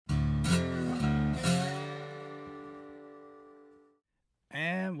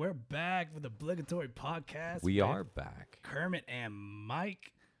and we're back with the obligatory podcast. We are back. Kermit and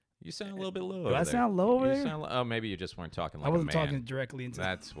Mike. You sound a little bit low. Do I sound low over there? Oh, maybe you just weren't talking like I wasn't a man. talking directly into.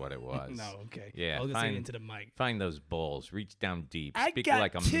 That's what it was. No, okay. Yeah, I was just saying into the mic. Find those balls. Reach down deep. I Speak got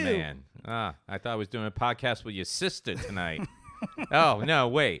like a two. man. I thought I was doing a podcast with your sister tonight. Oh, no,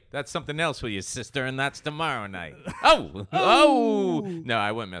 wait. That's something else with your sister, and that's tomorrow night. Oh. No,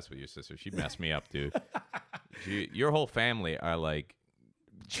 I wouldn't mess with your sister. She'd mess me up, dude. Your whole family are like...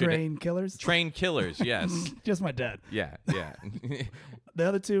 Trained killers? Trained killers, yes. Just my dad. Yeah. The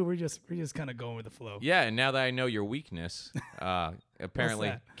other two, we're just kind of going with the flow. Yeah, and now that I know your weakness,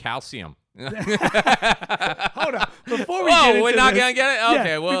 apparently calcium. Hold on. Before we get into we're not this, gonna get it. Okay,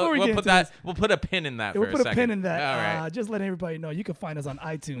 yeah, well, we'll put that. We'll put a pin in that. we'll for put a second. a pin in that. All right. Just letting everybody know, you can find us on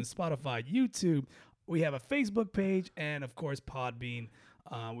iTunes, Spotify, YouTube. We have a Facebook page, and of course, Podbean.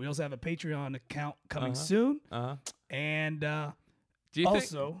 We also have a Patreon account coming soon. And Do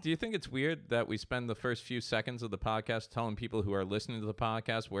also, you think it's weird that we spend the first few seconds of the podcast telling people who are listening to the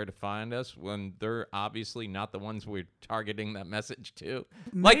podcast where to find us when they're obviously not the ones we're targeting that message to?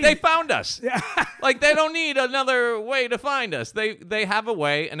 Like they found us. Like they don't need another way to find us. They have a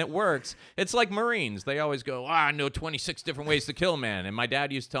way and it works. It's like Marines. They always go, I know 26 different ways to kill a man. And my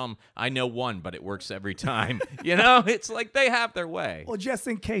dad used to tell them, I know one, but it works every time. You know, it's like they have their way. well, just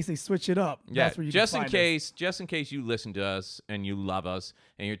in case they switch it up. Yeah, that's where you just can in find us. case you listen to us and you love us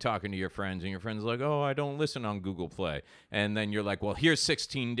and you're talking to your friends and your friends are like, oh, I don't listen on Google Play. And then you're like, well, here's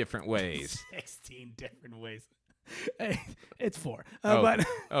 16 different ways. 16 different ways. Hey, it's 4. Oh, But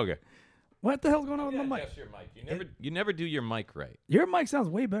okay. what the hell's going on with my mic? Just your mic. You never do your mic right. Your mic sounds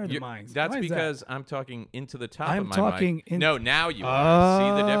way better than mine. That's Why is that? because I'm talking into the top I'm of my talking mic. in- No, now you are.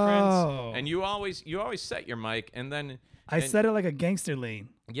 See the Oh. difference? And you always set your mic and then I said it like a gangster lean.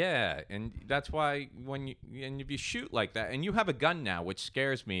 yeah, and that's why if you shoot like that, and you have a gun now, which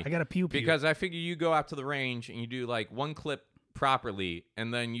scares me. I got a pew-pew. Because I figure you go out to the range and you do like one clip properly,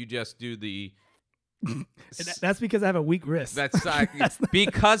 and then you just do the. That's because I have a weak wrist. That's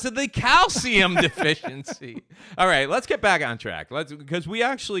because of the calcium deficiency. All right, let's get back on track. Because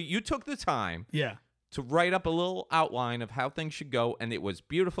you took the time. Yeah. To write up a little outline of how things should go, and it was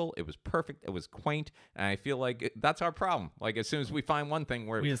beautiful, it was perfect, it was quaint, and I feel like that's our problem. Like as soon as we find one thing,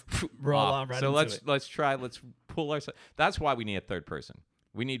 we just roll on right so into it. let's pull ourselves. That's why we need a third person.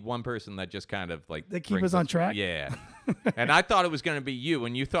 We need one person that just kind of like They keep brings us on track? Yeah. And I thought it was going to be you,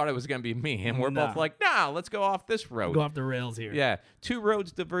 and you thought it was going to be me, and we're both like, nah, let's go off this road. Go off the rails here. Yeah, 2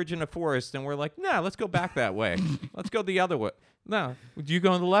 roads diverge in a forest, and we're like, nah, let's go back that way. Let's go the other way. No, do you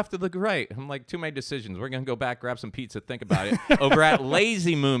go on the left or the right? I'm like, too many decisions. We're going to go back, grab some pizza, think about it. Over at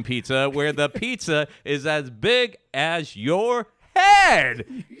Lazy Moon Pizza, where the pizza is as big as your head.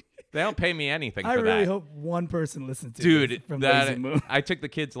 They don't pay me anything I for really that. hope one person listens to Dude, this from Lazy Moon. I took the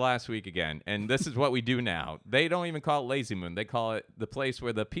kids last week again, and this is what we do now. They don't even call it Lazy Moon. They call it the place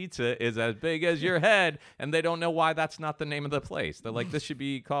where the pizza is as big as your head, and they don't know why that's not the name of the place. They're like, this should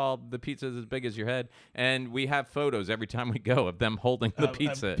be called the pizza is as big as your head, and we have photos every time we go of them holding the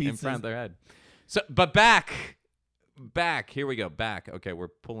pizza in front of their head. So, but back. Here we go. Back. Okay, we're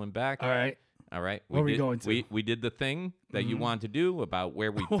pulling back. All right. All right. Where are we going to? We did the thing that you wanted to do about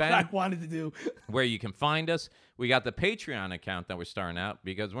where we've been. What I wanted to do. Where you can find us. We got the Patreon account that we're starting out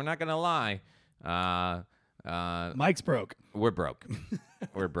because we're not going to lie. Mike's broke. We're broke.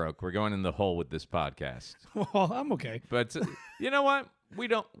 We're broke. We're going in the hole with this podcast. Well, I'm okay. But you know what? We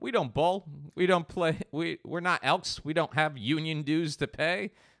don't bowl. We don't play. We're not Elks. We don't have union dues to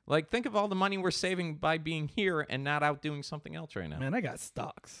pay. Like, think of all the money we're saving by being here and not out doing something else right now. Man, I got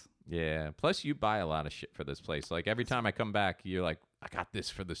stocks. Yeah. Plus, you buy a lot of shit for this place. Like, every time I come back, you're like, I got this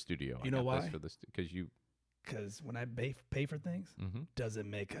for the studio. You know why? Because when I pay for things, Mm-hmm. doesn't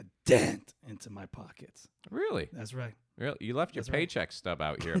make a dent into my pockets. Really? That's right. Really? You left your That's right. paycheck stub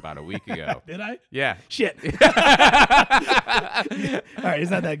out here about a week ago. Did I? Yeah. Shit. All right, it's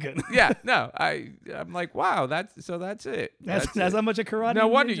not that good. Yeah. No. I'm like, wow. That's it. That's it. how much a karate. No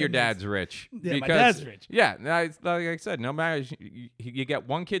wonder ninja your makes. dad's rich. Yeah, my dad's rich. Yeah, like I said, no matter you get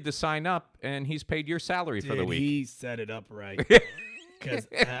one kid to sign up, and he's paid your salary for the Dude, week. he set it up right. Because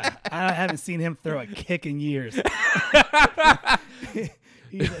I haven't seen him throw a kick in years.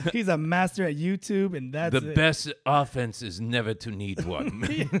 He's a master at YouTube, and that's The best offense is never to need one.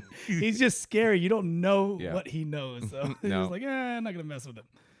 He's just scary. You don't know Yeah. what he knows. So he's No. just like, I'm not gonna mess with him.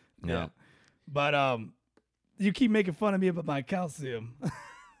 No. Yeah. But you keep making fun of me about my calcium.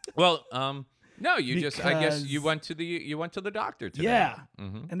 Well, no, I guess you Because- went to the doctor today. Yeah.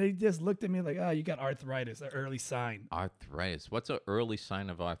 Mm-hmm. And they just looked at me like, you got arthritis, an early sign. Arthritis. What's an early sign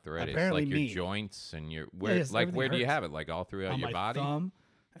of arthritis? Apparently like your me. joints and your yes, where everything do you hurts. have it? Like all throughout On your my body? thumb,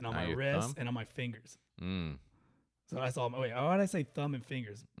 and on my wrist and on my fingers. So that's all. Wait, why did I say thumb and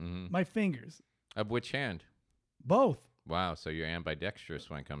fingers? My fingers. Of which hand? Both. Wow, so you're ambidextrous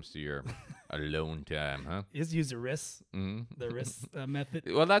when it comes to your alone time, huh? Just use the wrist, the wrist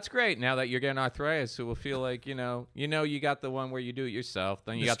method. Well, that's great. Now that you're getting arthritis, it will feel like, you got the one where you do it yourself.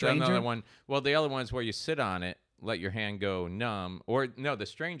 Then you got the other one. Well, the other one is where you sit on it, let your hand go numb. Or, no, the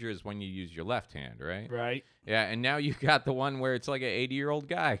stranger is when you use your left hand, right? Right. Yeah, and now you got the one where it's like an 80-year-old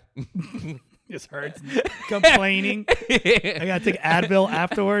guy. Just hurts, complaining. I got to take Advil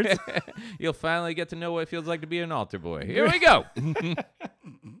afterwards. You'll finally get to know what it feels like to be an altar boy. Here we go.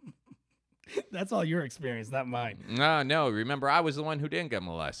 That's all your experience, not mine. No. Remember, I was the one who didn't get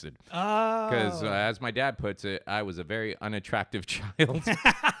molested. Oh. Because, as my dad puts it, I was a very unattractive child.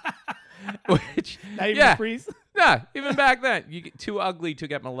 Which, not even a priest? Yeah, even back then. You get too ugly to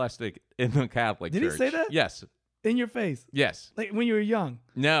get molested in the Catholic Church. Did he say that? Yes. In your face? Yes. Like when you were young?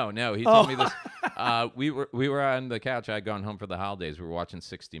 No. He told me this. We were on the couch. I had gone home for the holidays. We were watching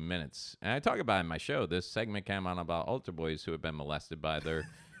 60 Minutes. And I talk about it in my show. This segment came on about altar boys who have been molested by their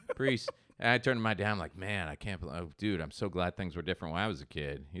priests. And I turned to my dad. I'm like, man, I can't believe, dude, I'm so glad things were different when I was a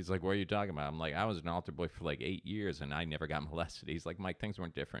kid. He's like, what are you talking about? I'm like, I was an altar boy for like 8 years and I never got molested. He's like, Mike, things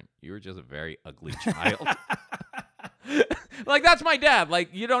weren't different. You were just a very ugly child. Like, that's my dad. Like,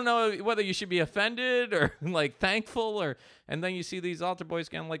 you don't know whether you should be offended or, like, thankful or... And then you see these altar boys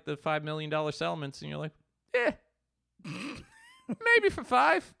getting, like, the $5 million settlements, and you're like, maybe for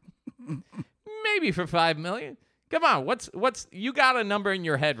 5. Maybe for 5 million. Come on, what's... You got a number in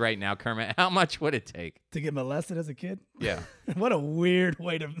your head right now, Kermit. How much would it take? To get molested as a kid? Yeah. What a weird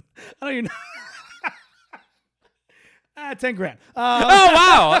way to... I don't even know. 10 grand. Oh,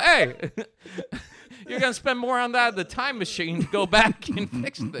 wow. Hey. You're going to spend more on that at the time machine to go back and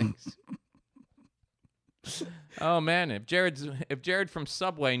fix things. Oh, man. If Jared from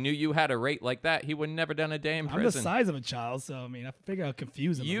Subway knew you had a rate like that, he would never done a day in prison. I'm the size of a child, so, I mean, I figure I'll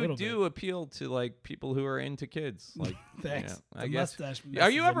confuse him a little bit. You do appeal to, like, people who are into kids. Like, thanks. I guess. Are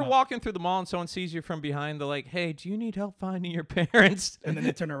you ever walking through the mall and someone sees you from behind? They're like, hey, do you need help finding your parents? And then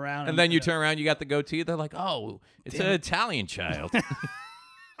they turn around. And then you turn around, you got the goatee. They're like, oh, it's an Italian child.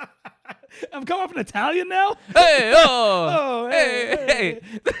 I'm coming off an Italian now? Hey, hey.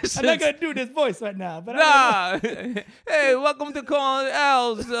 I'm not going to do this voice right now. But Hey, welcome to Corn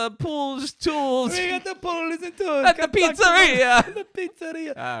L's Pools Tools. We got the pools and tools. At the pizzeria. The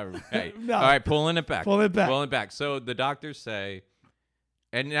pizzeria. All right. No. All right, pulling it back. Pulling it back. So the doctors say,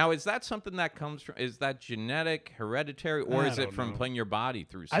 and now is that something that comes from, is that genetic, hereditary, or is it from putting your body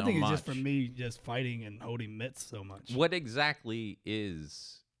through so much? I think it's just from me just fighting and holding mitts so much. What exactly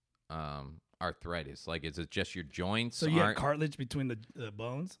is... arthritis? Like, is it just your joints? So you have cartilage between the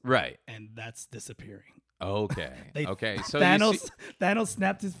bones, right? And that's disappearing. Okay. Okay. So Thanos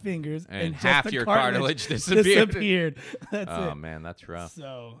snapped his fingers, and half just your cartilage disappeared. That's it. Oh man, that's rough.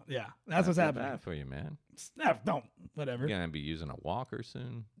 So yeah, that's what's happening. Bad for you, man. Don't. Whatever. You're gonna be using a walker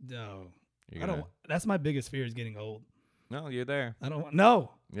soon. No, I don't. That's my biggest fear is getting old. No, you're there. I don't want.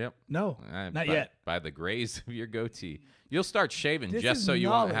 No. Yep. No. Not yet. By the graze of your goatee. You'll start shaving just so you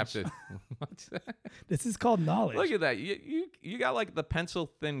won't have to. What's that? This is called knowledge. Look at that. You got like the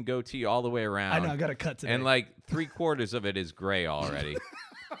pencil thin goatee all the way around. I know. I got to cut today. And like 3/4 of it is gray already.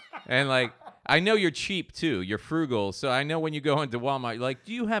 And like, I know you're cheap too. You're frugal. So I know when you go into Walmart, you're like,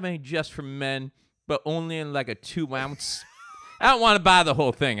 do you have any just for men, but only in like a 2-ounce? I don't want to buy the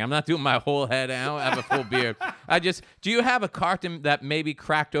whole thing. I'm not doing my whole head. I don't have a full beard. Do you have a carton that may be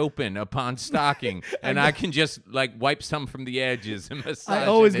cracked open upon stocking, and I can just like wipe some from the edges and massage I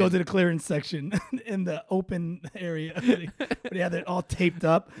always go to the clearance section in the open area. But yeah, they're all taped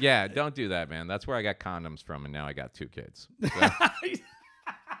up. Yeah, don't do that, man. That's where I got condoms from, and now I got 2 kids. So.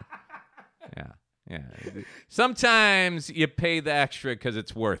 Yeah. Sometimes you pay the extra because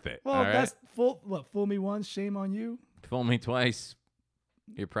it's worth it. Well, that's fool me once, shame on you. Fool me twice,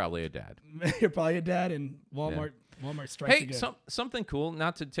 you're probably a dad. You're probably a dad, and Walmart strikes again. Hey, something cool,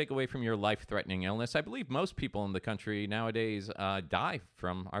 not to take away from your life-threatening illness. I believe most people in the country nowadays die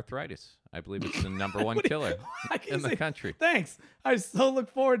from arthritis. I believe it's the number one killer in the country. Thanks. I so look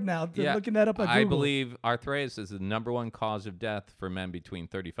forward now to looking that up on Google. I believe arthritis is the number one cause of death for men between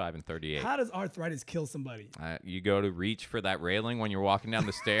 35 and 38. How does arthritis kill somebody? You go to reach for that railing when you're walking down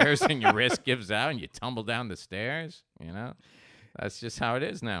the stairs and your wrist gives out and you tumble down the stairs. You know, that's just how it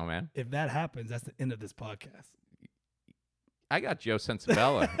is now, man. If that happens, that's the end of this podcast. I got Joe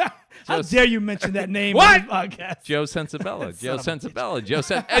Sensabella. How dare you mention that name what? on the podcast? Joe Sensabella. Joe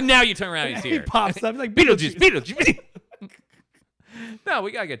Sensabella. And now you turn around, he's here. He pops up like Beetlejuice. No,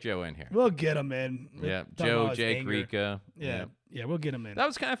 we got to get Joe in here. We'll get him in. Yeah, Joe, Jake, Rika. Yeah. Yeah, we'll get him in. That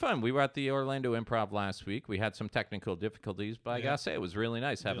was kind of fun. We were at the Orlando Improv last week. We had some technical difficulties, but I gotta say it was really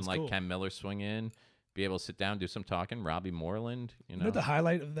nice having like cool. Ken Miller swing in, be able to sit down, do some talking. Robbie Moreland, you know. What the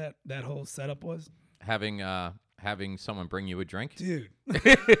highlight of that whole setup was? Having someone bring you a drink, dude.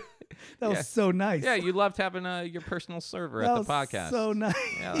 That was so nice. Yeah, you loved having your personal server at the podcast. So nice.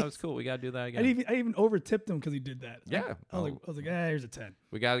 Yeah, that was cool. We got to do that again. I even over-tipped him because he did that. Yeah. I was like, here's a 10.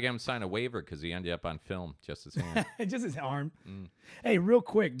 We got to get him to sign a waiver because he ended up on film, just his hand. Just his arm. Hey, real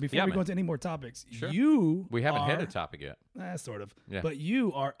quick, before we go into any more topics, sure. We haven't hit a topic yet. Sort of. Yeah. But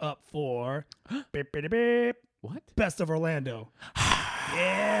you are up for what? Best of Orlando.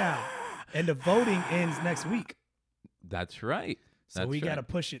 Yeah. And the voting ends next week. That's right. So we got to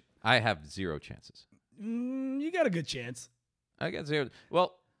push it. I have 0 chances. You got a good chance. I got 0.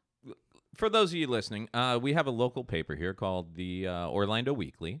 Well, for those of you listening, we have a local paper here called the Orlando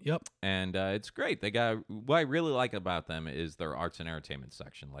Weekly. Yep. And it's great. What I really like about them is their arts and entertainment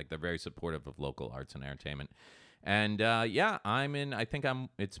section. Like, they're very supportive of local arts and entertainment. And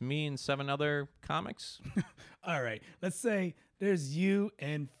it's me and 7 other comics. All right. Let's say there's you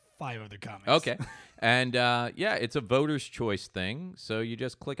and 5 other comics. Okay. And it's a voter's choice thing. So you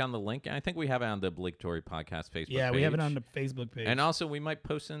just click on the link. And I think we have it on the Obligatory Podcast Facebook page. Yeah, we have it on the Facebook page. And also we might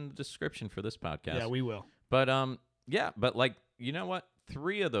post in the description for this podcast. Yeah, we will. But but like, you know what?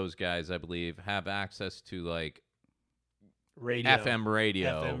 3 of those guys, I believe, have access to like radio. FM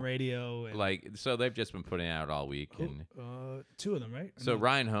radio. And like, so they've just been putting it out all week. And 2 of them, right? So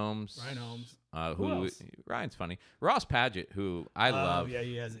Ryan Holmes. Who else? Ryan's funny. Ross Padgett, who I love. Yeah,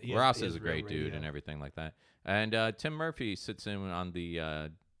 he has. Ross is a great dude and everything like that. And Tim Murphy sits in on the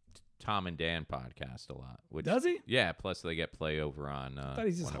Tom and Dan podcast a lot. Does he? Yeah. Plus they get play over on. I thought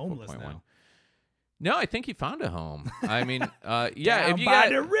he's just homeless now. No, I think he found a home. I mean, down by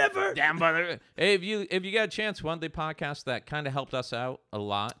the river. If you get a chance, one of the podcasts that kind of helped us out a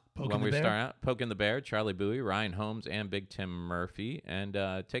lot when we were starting out, Poking the Bear, Charlie Bowie, Ryan Holmes, and Big Tim Murphy, and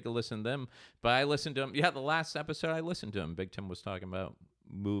take a listen to them. But I listened to him. Yeah, the last episode I listened to him. Big Tim was talking about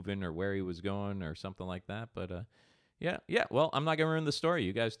moving or where he was going or something like that. But yeah. Well, I'm not gonna ruin the story.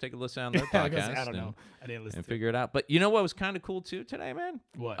 You guys take a listen on their podcast. I don't know. I didn't listen and figure it out. But you know what was kind of cool too today, man?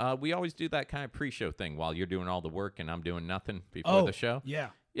 What? We always do that kind of pre-show thing while you're doing all the work and I'm doing nothing before the show. Yeah.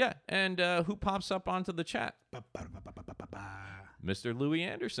 Yeah. And who pops up onto the chat? Mr. Louis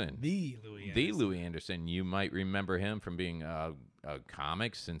Anderson. The Louis Anderson. You might remember him from being a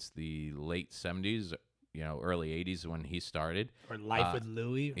comic since the late 70s. Early 80s when he started. Or Life with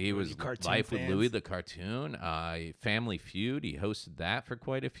Louie. He was Life with Louie, the cartoon. Family Feud. He hosted that for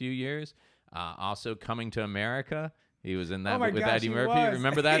quite a few years. Also, Coming to America. He was in that with Eddie Murphy.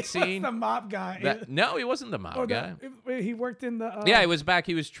 Remember that scene? He was the mop guy. No, he wasn't the mop guy. He worked in the... yeah, he was back.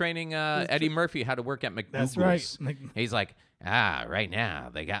 He was training Eddie Murphy how to work at McDougal's. That's right. He's like, right now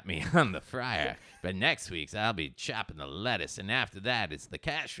they got me on the fryer, but next week's I'll be chopping the lettuce, and after that it's the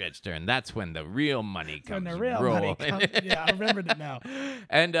cash register, and that's when the real money comes. Yeah, I remembered it now.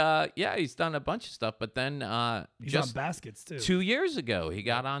 And he's done a bunch of stuff, but then he's on Baskets too. 2 years ago he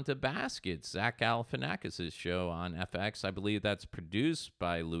got onto Baskets, Zach Galifianakis' show on FX. I believe that's produced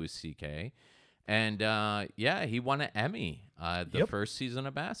by Louis C.K. And he won an Emmy the first season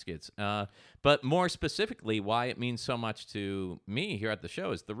of Baskets. But more specifically, why it means so much to me here at the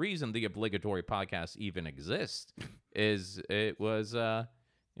show is the reason the Obligatory Podcast even exists is it was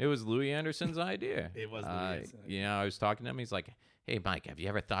Louis Anderson's idea. It was Louis. I was talking to him. He's like, "Hey, Mike, have you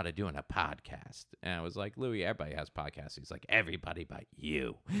ever thought of doing a podcast?" And I was like, "Louis, everybody has podcasts." He's like, "Everybody but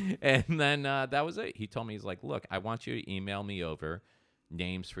you." And then that was it. He told me, he's like, "Look, I want you to email me over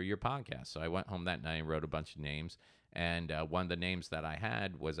names for your podcast." So I went home that night and wrote a bunch of names. And one of the names that I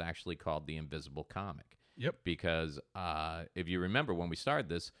had was actually called The Invisible Comic. Yep. Because if you remember when we started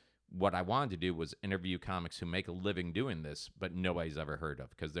this, what I wanted to do was interview comics who make a living doing this, but nobody's ever heard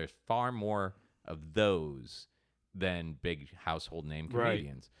of. Because there's far more of those than big household name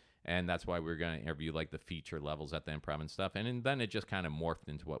comedians. Right. And that's why we're going to interview like the feature levels at the Improv and stuff. And then it just kind of morphed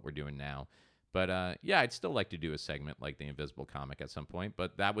into what we're doing now. But I'd still like to do a segment like The Invisible Comic at some point.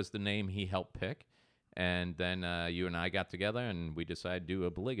 But that was the name he helped pick. And then you and I got together and we decided to do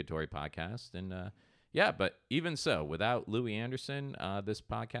Obligatory Podcast. And but even so, without Louis Anderson, this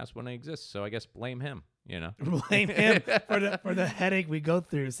podcast wouldn't exist. So I guess blame him, Blame him for the headache we go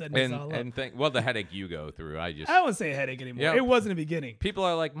through setting this all up. The headache you go through. I don't say headache anymore. It was in the beginning. People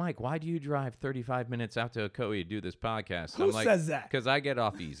are like, "Mike, why do you drive 35 minutes out to Ocoee to do this podcast?" Who says that? Because I get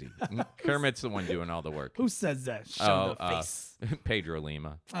off easy. Kermit's the one doing all the work. Who says that? Show the face. Pedro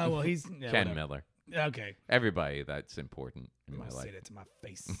Lima. Oh, well, he's... Ken Miller. Okay. Everybody that's important in my life. Say that to my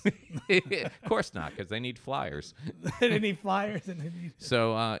face. Of course not, because they need flyers. They need flyers. And they need...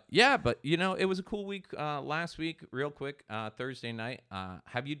 So, yeah, but, it was a cool week last week, real quick, Thursday night.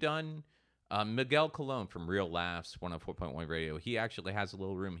 Have you done Miguel Colon from Real Laughs, 104.1 Radio? He actually has a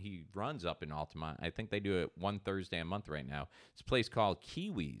little room. He runs up in Altamont. I think they do it one Thursday a month right now. It's a place called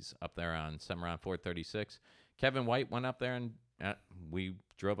Kiwis up there on Summer on 436. Kevin White went up there and we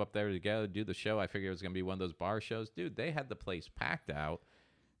drove up there together to do the show. I figured it was going to be one of those bar shows. Dude, they had the place packed out.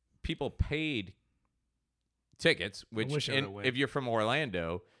 People paid tickets, which if you're from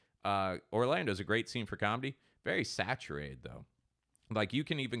Orlando, Orlando's a great scene for comedy. Very saturated, though. Like, you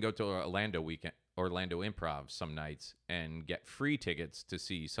can even go to Orlando Improv some nights and get free tickets to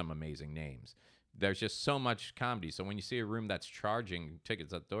see some amazing names. There's just so much comedy. So when you see a room that's charging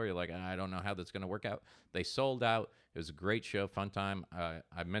tickets at the door, you're like, I don't know how that's going to work out. They sold out. It was a great show, fun time.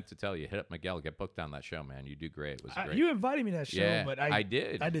 I meant to tell you, hit up Miguel, get booked on that show, man. You do great. It was great. You invited me to that show, but I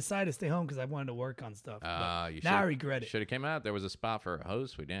did. I decided to stay home because I wanted to work on stuff. Now I regret it. Should have came out. There was a spot for a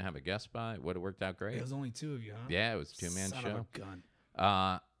host. We didn't have a guest spot. It would have worked out great. It was only two of you, huh? Yeah, it was a two-man show. Son of a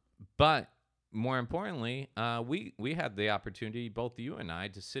gun. But more importantly, we had the opportunity, both you and I,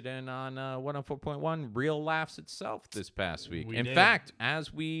 to sit in on 104.1 Real Laughs itself this past week. In fact,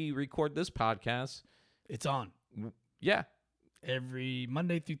 as we record this podcast, it's on. Yeah. Every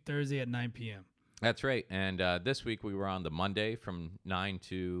Monday through Thursday at 9 p.m. That's right. And this week we were on the Monday from 9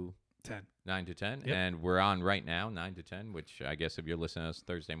 to 10. 9 to 10. Yep. And we're on right now, 9 to 10, which I guess if you're listening to us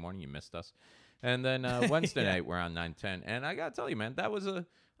Thursday morning, you missed us. And then Wednesday night, we're on 9 to 10. And I got to tell you, man, that was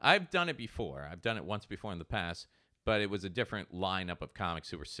I've done it before. I've done it once before in the past, but it was a different lineup of comics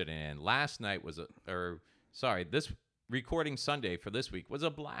who were sitting in. Last night was this recording Sunday for this week was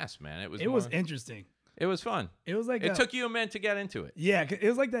a blast, man. It was interesting. It was fun. It was like it took you a minute to get into it. Yeah, it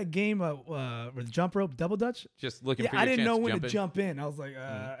was like that game with jump rope, double dutch. Just looking for your I didn't chance know to when jump to in. jump in. I was like,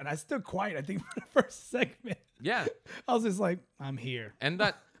 and I stood quiet, I think, for the first segment. Yeah. I was just like, I'm here. And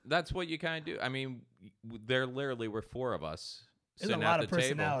that's what you kind of do. I mean, there literally were four of us There's sitting a lot at of the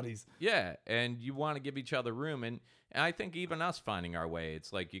personalities. Table. Yeah, and you want to give each other room. And I think even us finding our way,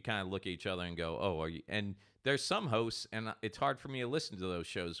 it's like you kind of look at each other and go, oh, are you? And there's some hosts, and it's hard for me to listen to those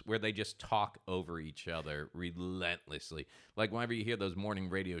shows where they just talk over each other relentlessly. Like whenever you hear those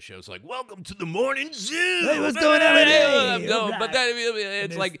morning radio shows, like "Welcome to the Morning Zoo." Hey, what's going on today? No, but that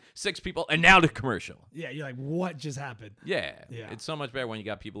it's like six people, and now the commercial. Yeah, you're like, what just happened? Yeah, it's so much better when you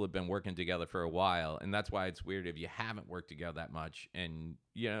got people who've been working together for a while, and that's why it's weird if you haven't worked together that much. And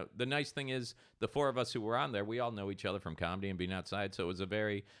the nice thing is, the four of us who were on there, we all know each other from comedy and being outside, so it was a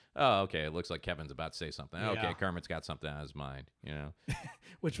very okay. It looks like Kevin's about to say something. Yeah. Okay, Kermit's got something on his mind,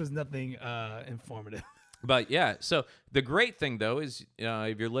 Which was nothing informative. But yeah, so the great thing though is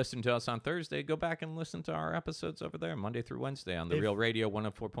if you're listening to us on Thursday, go back and listen to our episodes over there Monday through Wednesday on the Real Radio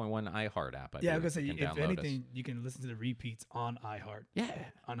 104.1 iHeart app. I was gonna say, if anything, you can listen to the repeats on iHeart. Yeah,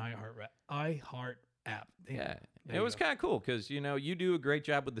 on iHeart app. Yeah, it was kind of cool because you do a great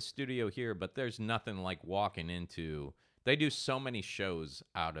job with the studio here, but there's nothing like walking into. They do so many shows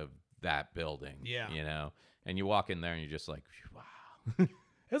out of that building. Yeah, and you walk in there and you're just like, wow.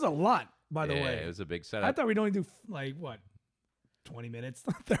 There's a lot. By the way, it was a big setup. I thought we'd only do 20 minutes,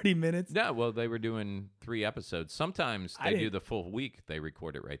 30 minutes. Yeah, well, they were doing 3 episodes. Sometimes they do the full week. They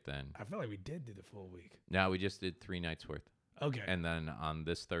record it right then. I felt like we did do the full week. No, we just did 3 nights worth. Okay. And then on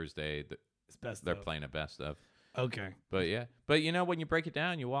this Thursday, they're playing a best of. Okay. But yeah. But when you break it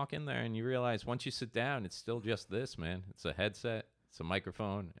down, you walk in there and you realize once you sit down, it's still just this, man. It's a headset. It's a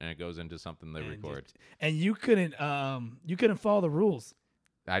microphone, and it goes into something they record. And you couldn't follow the rules.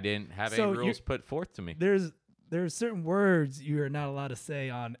 I didn't have any rules put forth to me. There's certain words you are not allowed to say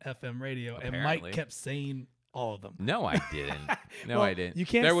on FM radio, apparently. And Mike kept saying all of them. No, I didn't. I didn't. You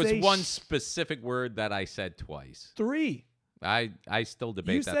can't. There was one specific word that I said twice. 3. I still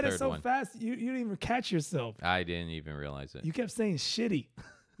debate that third one. You said it so fast, you didn't even catch yourself. I didn't even realize it. You kept saying shitty.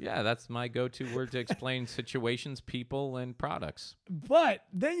 Yeah, that's my go-to word to explain situations, people, and products. But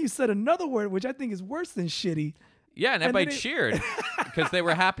then you said another word, which I think is worse than shitty. Yeah, and everybody cheered because they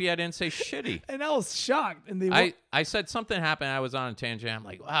were happy I didn't say shitty. And I was shocked. And I said something happened. I was on a tangent. I'm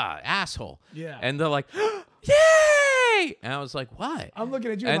like, asshole. Yeah. And they're like, yay! And I was like, what? I'm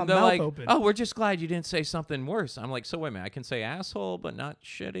looking at you and with my mouth like, open. Oh, we're just glad you didn't say something worse. I'm like, so wait a minute. I can say asshole, but not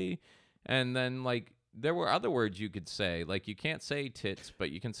shitty. And then there were other words you could say. Like you can't say tits,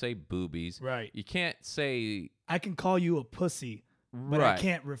 but you can say boobies. Right. You can't say. I can call you a pussy. But I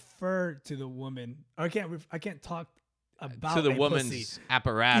can't refer to the woman. Or I can't talk about to the a woman's pussy.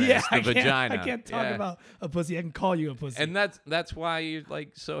 apparatus, Yeah, the vagina. I can't talk about a pussy. I can call you a pussy. And that's why you're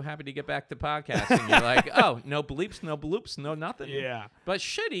like so happy to get back to podcasting. You're like, oh, no bleeps, no bloops, no nothing. Yeah. But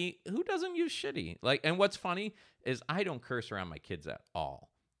shitty, who doesn't use shitty? Like, and what's funny is I don't curse around my kids at all.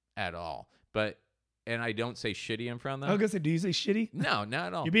 And I don't say shitty in front of them. I was gonna say, do you say shitty? No, not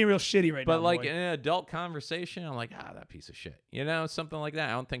at all. You're being real shitty right now. But like boy. in an adult conversation, I'm like, that piece of shit. Something like that.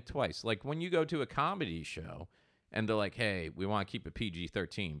 I don't think twice. Like when you go to a comedy show and they're like, hey, we want to keep it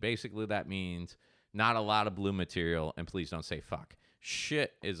PG-13. Basically, that means not a lot of blue material and please don't say fuck.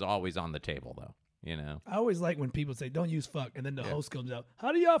 Shit is always on the table, though. I always like when people say, don't use fuck. And then the host comes out,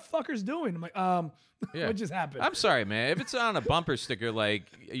 how do y'all fuckers doing? I'm like, what just happened? I'm sorry, man. If it's on a bumper sticker like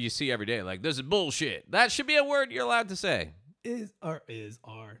you see every day, like, this is bullshit, that should be a word you're allowed to say. Is R.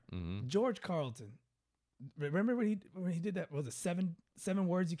 Mm-hmm. George Carlton. Remember when he did that? Was it seven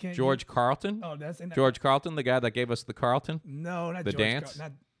words you can't George use? Carlton? Oh, that's George Carlton, the guy that gave us the Carlton? No, not the George dance.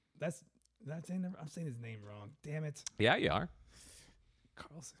 I'm saying his name wrong. Damn it. Yeah, you are.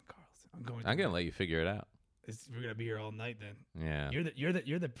 Carlson. I'm gonna let you figure it out. We're gonna be here all night then. Yeah.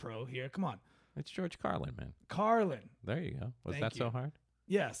 You're the pro here. Come on. It's George Carlin, man. Carlin. There you go. Was Thank that so hard?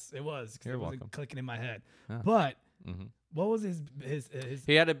 Yes, it was. You're it wasn't welcome. clicking in my head. Huh. But Mm-hmm. what was his?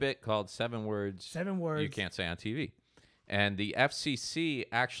 He had a bit called 7 Words. 7 words You can't say on TV. And the FCC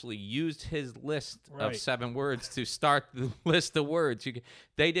actually used his list of 7 words to start the list of words.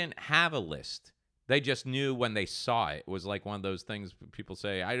 They didn't have a list. They just knew when they saw it. It was like one of those things people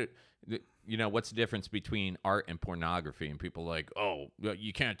say, what's the difference between art and pornography? And people are like, oh,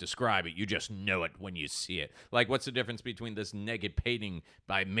 you can't describe it. You just know it when you see it. Like, what's the difference between this naked painting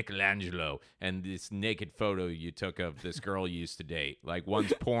by Michelangelo and this naked photo you took of this girl you used to date? Like,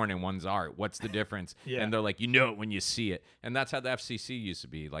 one's porn and one's art. What's the difference? Yeah. And they're like, you know it when you see it. And that's how the FCC used to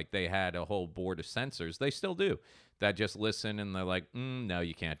be. Like, they had a whole board of censors. They still do. That just listen and they're like, no,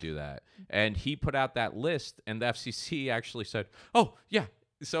 you can't do that. And he put out that list, and the FCC actually said, oh, yeah.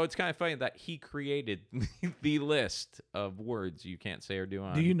 So it's kind of funny that he created the list of words you can't say or do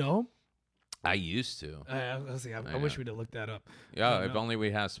on. Do you know? I used to. I wish we'd have looked that up. Yeah, if only we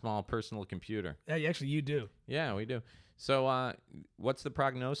had a small personal computer. Yeah, actually, you do. Yeah, we do. So what's the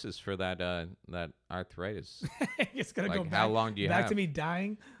prognosis for that arthritis? It's going to go back. How long do you have? Back to me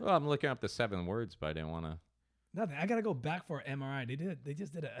dying? Well, I'm looking up the 7 words, but I didn't want to. Nothing. I got to go back for an MRI. They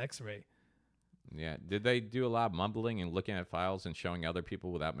just did an X-ray. Yeah. Did they do a lot of mumbling and looking at files and showing other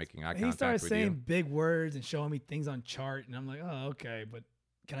people without making eye contact with you? He started saying big words and showing me things on chart, and I'm like, oh, okay, but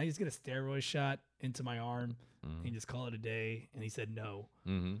can I just get a steroid shot into my arm and just call it a day? And he said no.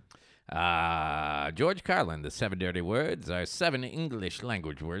 Mm-hmm. George Carlin, the 7 dirty words are 7 English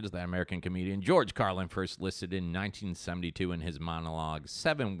language words that American comedian George Carlin first listed in 1972 in his monologue,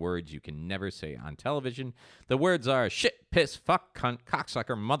 7 words you can never say on television. The words are shit, piss, fuck, cunt,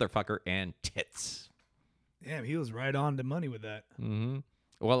 cocksucker, motherfucker, and tits. Damn, he was right on the money with that. Mm-hmm.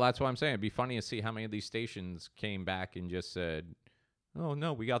 Well, that's what I'm saying. It'd be funny to see how many of these stations came back and just said, oh,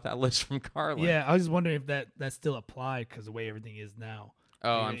 no, we got that list from Carlin. Yeah, I was just wondering if that still applied because the way everything is now.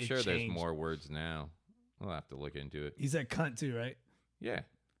 Oh, I'm sure there's more words now. We'll have to look into it. You said cunt too, right? Yeah.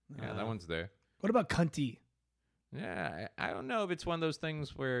 Yeah, that one's there. What about cunty? Yeah, I don't know if it's one of those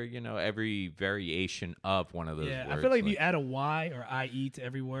things where, every variation of one of those words. I feel like if you add a Y or IE to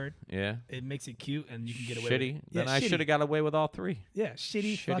every word, yeah, it makes it cute and you can get away shitty. with it. Then I should have got away with all 3. Yeah,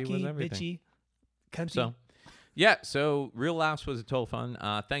 shitty, fucky, bitchy, cunty. So, yeah, so Real Laughs was a total fun.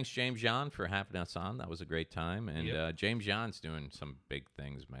 Thanks, James John, for having us on. That was a great time. And James John's doing some big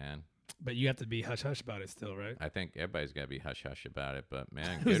things, man. But you have to be hush-hush about it still, right? I think everybody's got to be hush-hush about it. But,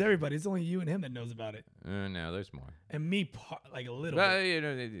 man. Who's everybody? It's only you and him that knows about it. No, there's more. And me, like a little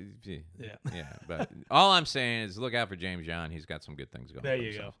bit. Yeah. But all I'm saying is look out for James John. He's got some good things going there for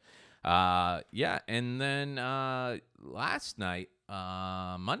you himself. go. Yeah, and then last night,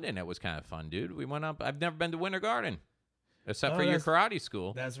 Monday night was kind of fun, dude. We went up. I've never been to Winter Garden. Except for your karate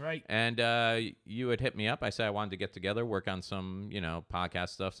school. That's right. And you had hit me up. I said I wanted to get together, work on some, podcast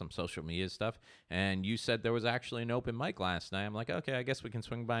stuff, some social media stuff. And you said there was actually an open mic last night. I'm like, okay, I guess we can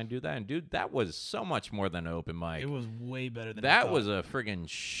swing by and do that. And, dude, that was so much more than an open mic. It was way better than that was a friggin'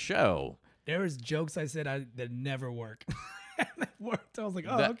 show. There was jokes I said that never work. And they worked. I was like,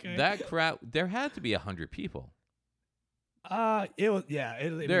 okay. That crowd, there had to be 100 people. It was, yeah.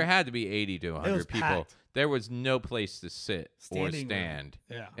 There had to be 80 to 100 people. Packed. There was no place to sit Standing or stand.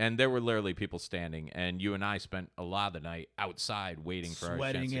 Yeah. And there were literally people standing. And you and I spent a lot of the night outside waiting for our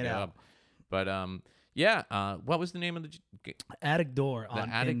chance to get up. But, what was the name of the Attic Door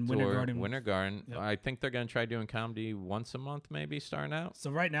in Winter Garden? Winter Garden. Yep. I think they're going to try doing comedy once a month, maybe, starting out. So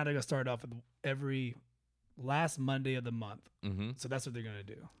right now they're going to start off with every last Monday of the month. Mm-hmm. So that's what they're gonna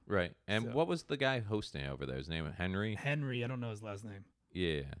do. Right. And So- what was the guy hosting over there? His name was Henry? Henry, I don't know his last name.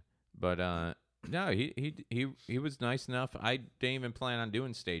 Yeah. But no, he was nice enough. I didn't even plan on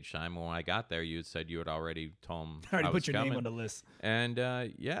doing stage time. When I got there, you had said you had already told him I already I put was your coming. name on the list. And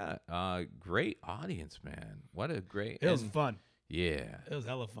great audience, man. What a great It was fun. Yeah. It was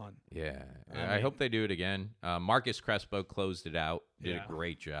hella fun. Yeah. I I mean- hope they do it again. Marcus Crespo closed it out. Did Yeah. a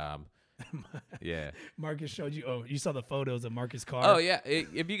great job. Yeah. Marcus showed you. Oh, you saw the photos of Marcus Carr. Oh, yeah.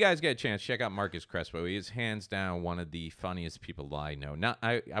 If you guys get a chance, check out Marcus Crespo. He is hands down one of the funniest people I know. Not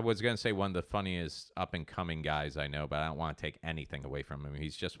I was going to say one of the funniest up-and-coming guys I know, but I don't want to take anything away from him.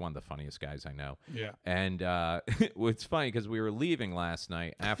 He's just one of the funniest guys I know. Yeah. And it's funny because we were leaving last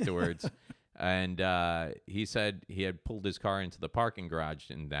night afterwards, and he said he had pulled his car into the parking garage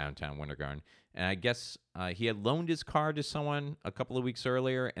in downtown Winter Garden. And I guess he had loaned his car to someone a couple of weeks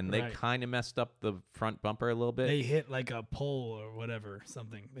earlier, and they Right. kind of messed up the front bumper a little bit. They hit like a pole or whatever,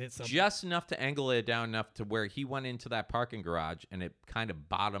 something. They hit something. Just enough to angle it down enough to where he went into that parking garage and it kind of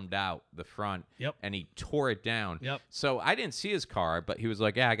bottomed out the front. Yep. And he tore it down. Yep. So I didn't see his car, but he was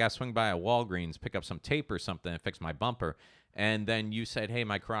like, yeah, I got to swing by a Walgreens, pick up some tape or something and fix my bumper. And then you said, hey,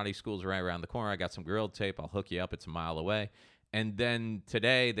 my karate school's right around the corner. I got some Gorilla Tape. I'll hook you up. It's a mile away. And then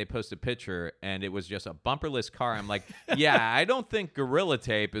today they posted a picture, and it was just a bumperless car. I'm like, yeah, I don't think Gorilla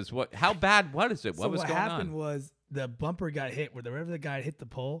Tape is what. How bad? What is it? So What was going happened on? was the bumper got hit. Wherever the guy hit the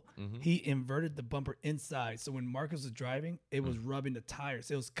pole, he inverted the bumper inside. So when Marcus was driving, it was rubbing the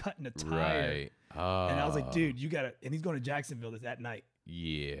tires. It was cutting the tire. Right. Oh. And I was like, dude, you gotta. And he's going to Jacksonville at night.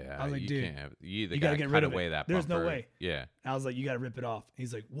 Yeah. I was like, you dude, can't have, you either you got gotta to get cut rid of away it. that There's no bumper. way. Yeah. And I was like, you got to rip it off.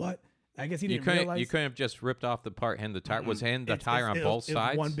 He's like, what? I guess he You didn't couldn't. realize. You couldn't have just ripped off the part and the tire. Was hand the tire on both it was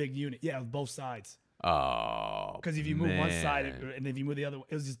sides? one big unit. Yeah, it was both sides. Oh. Because if you move one side man. and if you move the other,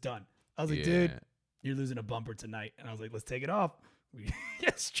 it was just done. I was like, Yeah. dude, you're losing a bumper tonight. And I was like, let's take it off. We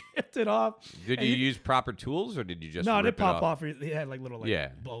just stripped it off. Did And you use proper tools or did you just No, rip they it pop off? off. He had like little Yeah.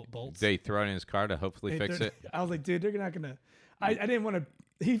 bolts. They throw it in his car to hopefully fix it. I was like, dude, they're not gonna. I didn't want to.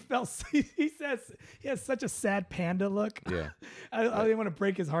 He felt. He says he has such a sad panda look. Yeah. I didn't want to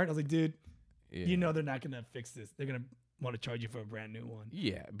break his heart. I was like, dude, Yeah. you know they're not gonna fix this. They're gonna want to charge you for a brand new one.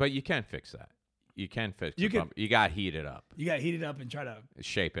 Yeah, but you can fix that. You can fix You the can- bumper. You got to heat it up. You got to heat it up and try to.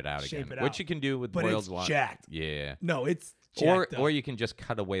 Shape it out Shape again. it Which out. you can do with But boiled it's water. jacked. Yeah. No, it's Or jacked up. or you can just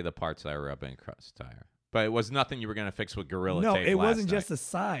cut away the parts that are rubbing across the tire. But it was nothing you were going to fix with Gorilla No, Tape it last wasn't night. just the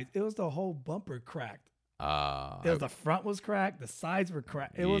sides. It was the whole bumper cracked. It Uh, was the front was cracked. The sides were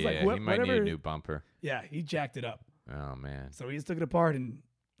cracked. It was like he might whatever. need a new bumper. Yeah, he jacked it up. Oh, man. So he just took it apart and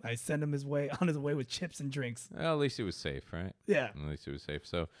I sent him on his way with chips and drinks. Well, at least it was safe, right? Yeah. At least it was safe.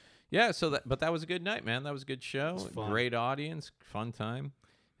 So, yeah. But that was a good night, man. That was a good show. was fun. Great audience, fun time.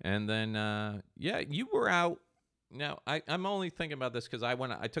 And then, yeah, you were out. Now, I'm only thinking about this because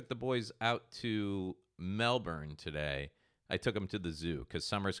I took the boys out to Melbourne today. I took them to the zoo because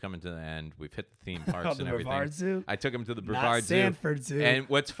summer's coming to the end. We've hit the theme parks The and everything. Brevard Zoo? I took them to the Not Brevard Zoo. Sanford Zoo. And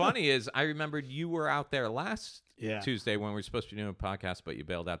what's funny is I remembered you were out there last Yeah. Tuesday when we were supposed to be doing a podcast, but you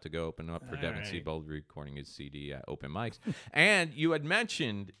bailed out to go open up for All Devin right. Siebold recording his CD at Open Mics. And you had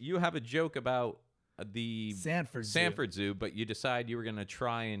mentioned you have a joke about the Sanford Zoo. Zoo, but you decided you were going to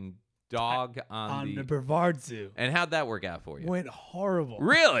try and dog On the Brevard Zoo. And how'd that work out for you? Went horrible.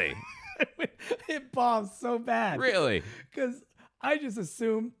 Really? It bombed so bad. Really? Because I just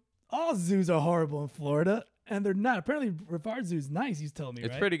assumed all zoos are horrible in Florida, and they're not. Apparently, Brevard Zoo is nice. He's telling me,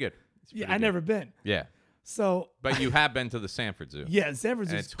 It's right? pretty good. It's Yeah, pretty I good. never been. Yeah. So, But you have been to the Sanford Zoo. yeah, Sanford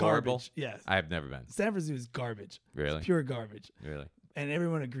Zoo And is it's garbage. horrible? Yes, I have never been. Sanford Zoo is garbage. Really? It's pure garbage, Really? and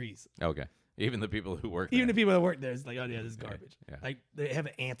everyone agrees. Okay. Even the people who work Even there. the people that work there is like, oh yeah, this is Yeah, garbage. yeah. Like they have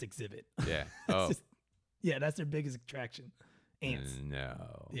an ant exhibit. Yeah. It's Oh. just- yeah, that's their biggest attraction. Ants.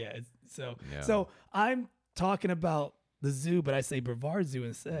 No. Yeah. So No. so I'm talking about the zoo, but I say Brevard Zoo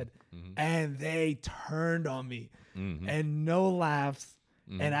instead, and they turned on me, Mhm. and no laughs,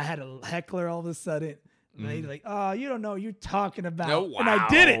 and I had a heckler all of a sudden. And they like, oh, you don't know what you're talking about. Oh, And I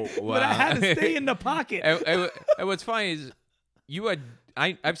did it, wow. but I had to Wow. stay in the pocket. And what's funny is you had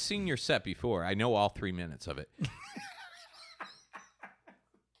I've seen your set before. I know all 3 minutes of it.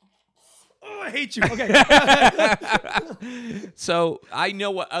 Oh, I hate you. Okay. So I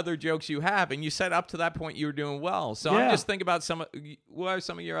know what other jokes you have, and you said up to that point you were doing well. So I'm Yeah. just thinking about what are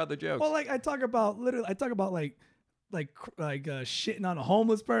some of your other jokes? Well, like I talk about shitting on a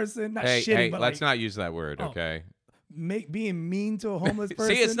homeless person. Not shitting, hey, but let's like not use that word, Oh, okay? being mean to a homeless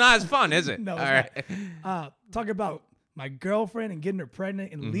person. See, it's not as fun, is it? No, All it's right. not. Talk about my girlfriend and getting her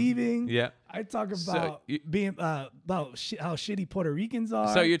pregnant and leaving. Yeah. I talk about being about how shitty Puerto Ricans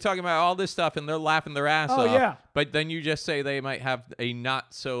are. So you're talking about all this stuff, and they're laughing their ass off. Oh, yeah. But then you just say they might have a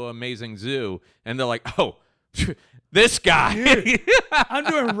not so amazing zoo, and they're like, oh, this guy. I'm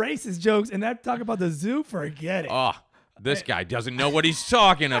doing racist jokes, and I talk about the zoo. Forget it. Oh, this guy doesn't know what he's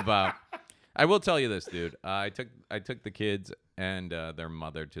talking about. I will tell you this, dude. I took the kids and their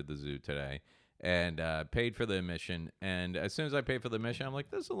mother to the zoo today, and paid for the admission. And as soon as I paid for the admission, I'm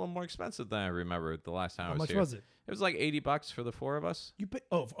like, this is a little more expensive than I remember the last time I was here. How much was it? It was like $80 for the 4 of us. You pay?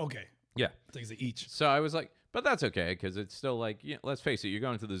 Oh, okay. Yeah. Things each. So I was like, but that's okay, because it's still like, let's face it, you're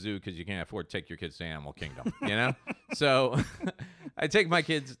going to the zoo because you can't afford to take your kids to Animal Kingdom, you know? So I take my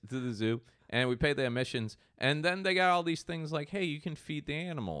kids to the zoo, and we pay the admissions, and then they got all these things like, hey, you can feed the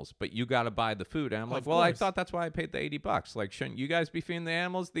animals, but you got to buy the food. And I'm like, well, I thought that's why I paid the $80. Like, shouldn't you guys be feeding the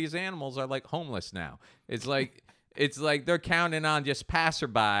animals? These animals are like homeless now. It's like they're counting on just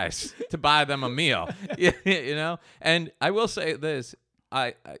passerbys to buy them a meal, you know? And I will say this,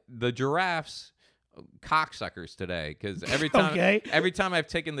 the giraffes, cocksuckers today, because every time I've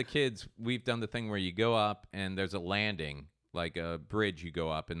taken the kids, we've done the thing where you go up and there's a landing, like a bridge you go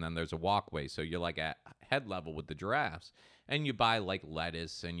up, and then there's a walkway, so you're like at head level with the giraffes, and you buy like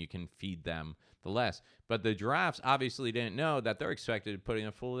lettuce and you can feed them the less. But the giraffes obviously didn't know that they're expected to put in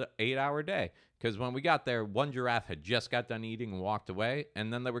a full 8-hour day, because when we got there, one giraffe had just got done eating and walked away,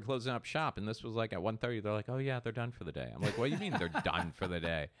 and then they were closing up shop, and this was like at 1:30. They're like, oh yeah, they're done for the day. I'm like, what do you mean they're done for the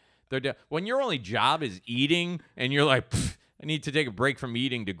day? When your only job is eating, and you're like, I need to take a break from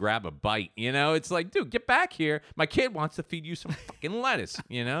eating to grab a bite, you know? It's like, dude, get back here. My kid wants to feed you some fucking lettuce,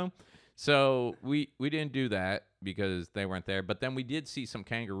 you know? So we didn't do that because they weren't there. But then we did see some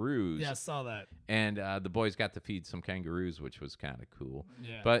kangaroos. Yeah, I saw that. And the boys got to feed some kangaroos, which was kind of cool.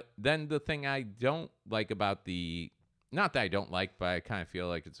 Yeah. But then the thing I don't like about not that I don't like, but I kind of feel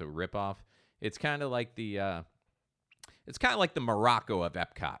like it's a ripoff. It's kind of like the Morocco of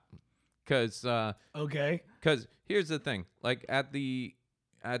Epcot. Because here's the thing, like at the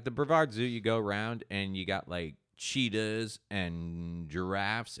Brevard Zoo, you go around and you got like cheetahs and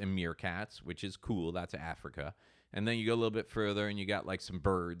giraffes and meerkats, which is cool. That's Africa. And then you go a little bit further and you got like some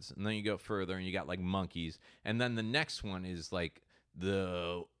birds, and then you go further and you got like monkeys, and then the next one is like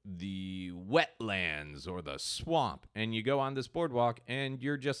the wetlands or the swamp, and you go on this boardwalk and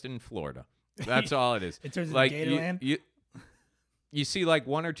you're just in Florida. That's all it is. In terms of like Gatorland? You see like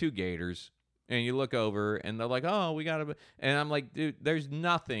 1 or 2 gators, and you look over, and they're like, oh, we got to... And I'm like, dude, there's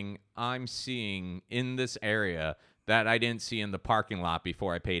nothing I'm seeing in this area that I didn't see in the parking lot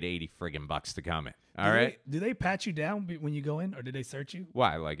before I paid $80 to come in. All right? Do they pat you down when you go in, or do they search you?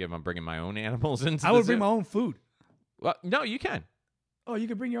 Why? Like if I'm bringing my own animals into I would bring my own food. Well, no, you can. Oh, you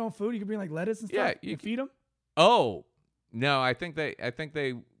can bring your own food? You can bring like lettuce and stuff? Yeah. You feed them? Oh, no, I think they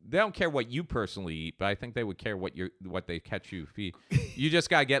don't care what you personally eat, but I think they would care what they catch you feed. You just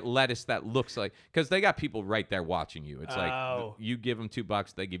gotta get lettuce that looks like, because they got people right there watching you. It's like you give them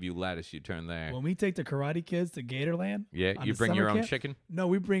 $2, they give you lettuce. You turn there. When we take the Karate Kids to Gatorland, yeah, you bring your own camp, chicken. No,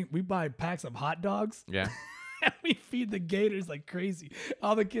 we buy packs of hot dogs. Yeah. And we feed the gators like crazy.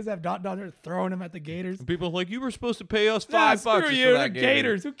 All the kids have hot dogs. They're throwing them at the gators. And people are like, you were supposed to pay us $5 screw for you, that the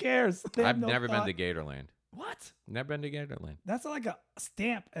gators. Who cares? I've never been to Gatorland. What? Never been to Gatorland. That's like a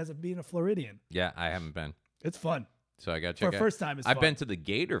stamp as of being a Floridian. Yeah, I haven't been. It's fun. So I got to check it out. For first time, it's I've fun. been to the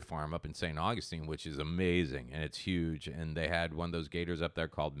Gator Farm up in St. Augustine, which is amazing, and it's huge. And they had one of those gators up there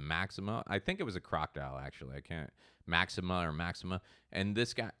called Maxima. I think it was a crocodile, actually. I can't. Maxima. And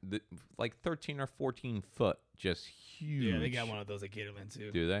this guy, like 13 or 14 foot, just huge. Yeah, they got one of those at Gatorland,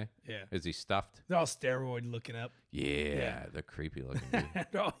 too. Do they? Yeah. Is he stuffed? They're all steroid looking up. Yeah. They're creepy looking, dude.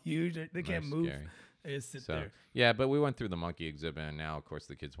 They're all huge. They can't move. Scary. They just sit there. Yeah, but we went through the monkey exhibit, and now, of course,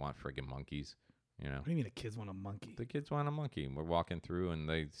 the kids want friggin' monkeys. You know? What do you mean the kids want a monkey? The kids want a monkey. We're walking through, and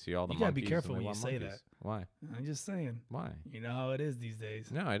they see all the monkeys. You gotta be careful when you say that. Why? I'm just saying. Why? You know how it is these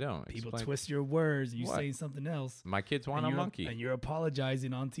days. No, I don't. People twist your words, and you saying something else. My kids want a monkey. And you're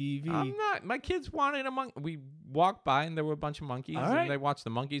apologizing on TV. I'm not. My kids wanted a monkey. We walked by, and there were a bunch of monkeys, and they watched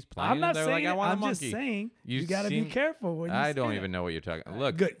the monkeys playing. I'm not saying like, I want a I'm monkey. just saying you gotta be careful when you I say don't that. even know what you're talking.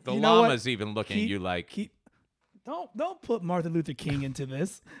 Look, Good. the You know llama's what? even looking at you like. Don't put Martin Luther King into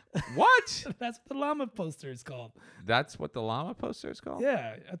this. What? That's what the llama poster is called. That's what the llama poster is called?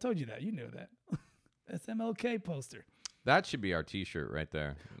 Yeah, I told you that. You knew that. That's MLK poster. That should be our T-shirt right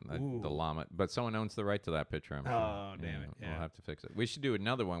there. The llama. But someone owns the right to that picture. I'm sure. Oh, damn it. Yeah. We'll have to fix it. We should do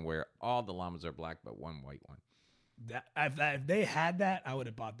another one where all the llamas are black, but one white one. If they had that, I would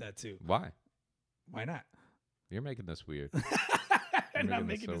have bought that too. Why? Why not? You're making this weird. I'm not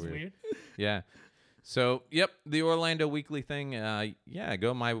making this weird. Yeah. So, yep, the Orlando Weekly thing. Go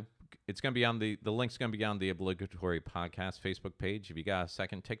it's going to be on the link's going to be on the obligatory podcast Facebook page. If you got a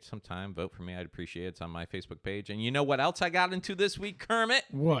second, take some time, vote for me. I'd appreciate it. It's on my Facebook page. And you know what else I got into this week, Kermit?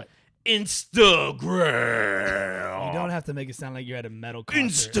 What? Instagram. You don't have to make it sound like you're at a metal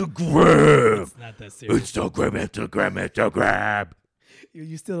concert. Instagram. It's not that serious. Instagram.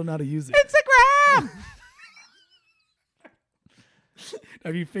 You still don't know how to use it. Instagram.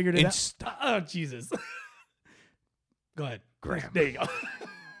 Have you figured it out? Oh, Jesus. Go ahead. Graham. There you go.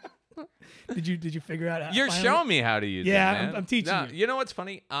 Did you figure out how? You're showing me how to use it, man. I'm teaching you. You know what's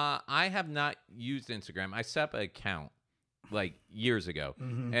funny? I have not used Instagram. I set up an account like years ago,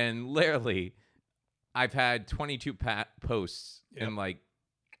 and literally, I've had 22 posts in like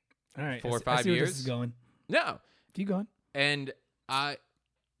all right, 4 or 5 years. Where this is going. No, keep going. And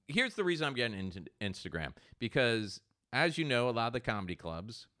here's the reason I'm getting into Instagram, because as you know, a lot of the comedy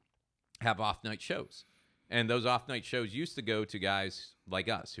clubs have off-night shows. And those off-night shows used to go to guys like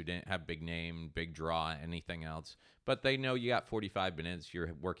us who didn't have big name, big draw, anything else. But they know you got 45 minutes,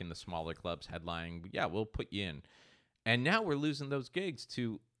 you're working the smaller clubs, headlining. Yeah, we'll put you in. And now we're losing those gigs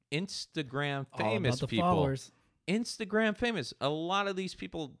to Instagram famous people. Followers. Instagram famous. A lot of these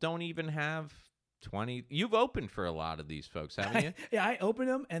people don't even have 20. You've opened for a lot of these folks, haven't you? Yeah, I opened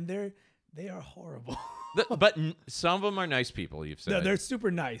them, and they are horrible. But some of them are nice people, you've said. No, they're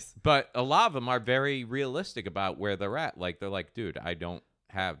super nice. But a lot of them are very realistic about where they're at. Like, they're like, dude, I don't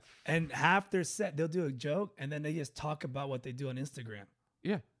have... And half their set, they'll do a joke, and then they just talk about what they do on Instagram.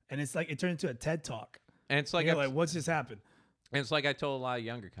 Yeah. And it's like, it turned into a TED Talk. And it's like... what's just happened? And it's like I told a lot of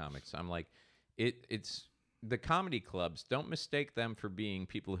younger comics. I'm like, it's... The comedy clubs, don't mistake them for being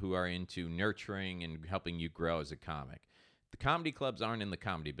people who are into nurturing and helping you grow as a comic. The comedy clubs aren't in the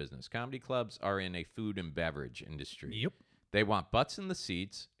comedy business. Comedy clubs are in a food and beverage industry. Yep. They want butts in the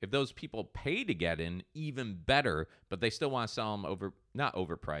seats. If those people pay to get in, even better, but they still want to sell them not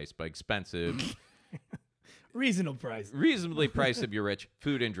overpriced, but expensive. Reasonable price. Reasonably priced if you're rich.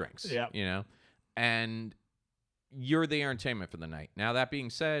 Food and drinks. Yeah. You know? And you're the entertainment for the night. Now, that being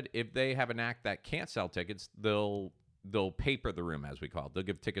said, if they have an act that can't sell tickets, they'll paper the room, as we call it. They'll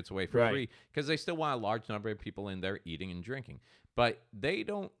give tickets away for free because they still want a large number of people in there eating and drinking. But they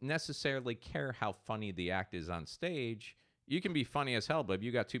don't necessarily care how funny the act is on stage. You can be funny as hell, but if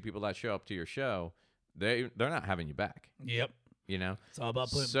you got 2 people that show up to your show, they're not having you back. Yep. You know? It's all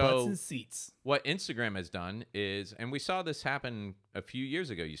about putting butts in seats. What Instagram has done is, and we saw this happen a few years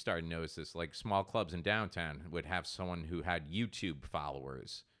ago, you started to notice this, like small clubs in downtown would have someone who had YouTube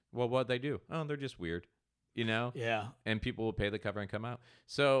followers. Well, what'd they do? Oh, they're just weird. You know? Yeah. And people will pay the cover and come out.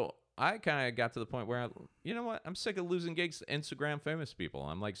 So I kind of got to the point where, you know what? I'm sick of losing gigs to Instagram famous people.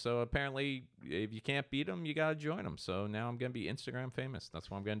 I'm like, so apparently if you can't beat them, you got to join them. So now I'm going to be Instagram famous. That's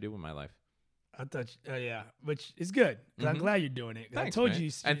what I'm going to do with my life. I thought, yeah, which is good. Because I'm glad you're doing it. Thanks, I told man.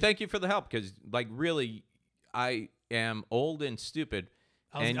 you. And thank you for the help, because, like, really, I am old and stupid.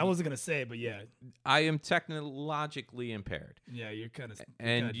 I wasn't going to say it, but yeah. I am technologically impaired. Yeah, you're kind of.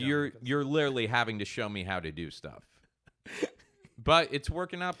 And you're literally having to show me how to do stuff. But it's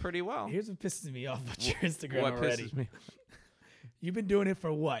working out pretty well. Here's what pisses me off about your Instagram what already. Pisses me? You've been doing it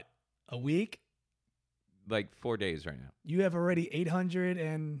for what? A week? Like 4 days right now. You have already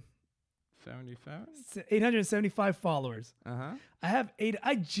 875 followers. Uh-huh.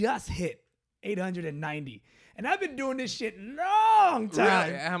 I just hit 890. And I've been doing this shit long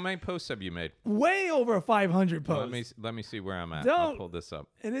time. Really? How many posts have you made? Way over 500 posts. Well, let me see where I'm at. Don't. I'll pull this up.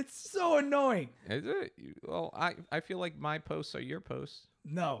 And it's so annoying. Is it? Well, I feel like my posts are your posts.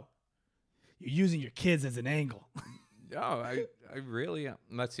 No. You're using your kids as an angle. No, I really am.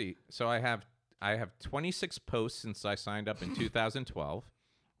 Let's see. So I have 26 posts since I signed up in 2012.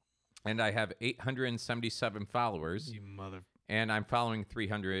 And I have 877 followers. You mother. And I'm following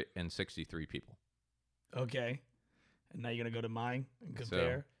 363 people. Okay. And now you're going to go to mine and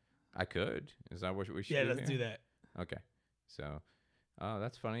compare? So, I could. Is that what we should do? Yeah, let's do that. Okay. So,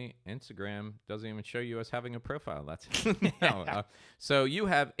 that's funny. Instagram doesn't even show you as having a profile. That's no. So you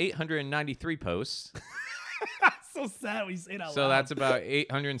have 893 posts. So sad when you say it out loud. So that's about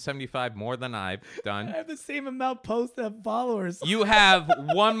 875 more than I've done. I have the same amount of posts that have followers. You have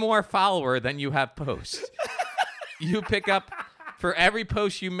one more follower than you have posts. You pick up, for every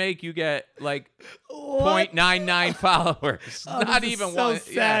post you make, you get like 0.99 followers. Oh, Not this even is so one.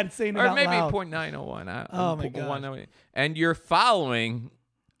 sad saying it or out maybe loud. 0.901. Oh my god! And you're following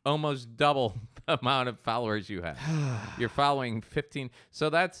almost double the amount of followers you have. You're following 15. So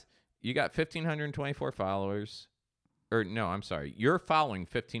you got 1,524 followers. Or no, I'm sorry. You're following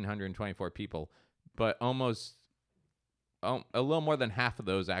 1,524 people, but almost a little more than half of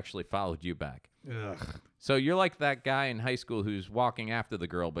those actually followed you back. Ugh. So you're like that guy in high school who's walking after the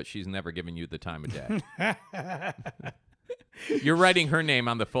girl, but she's never giving you the time of day. You're writing her name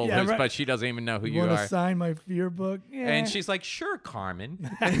on the folders, right. but she doesn't even know who you Want are. to sign my fear book? Yeah. And she's like, sure, Carmen.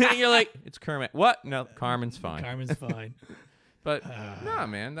 And you're like, it's Kermit. What? No, Carmen's fine. Carmen's fine. But no,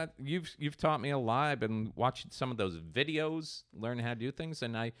 man, that you've taught me a lot. I've been watching some of those videos, learning how to do things,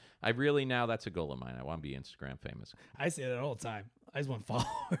 and I really now that's a goal of mine. I want to be Instagram famous. I say that all the time. I just want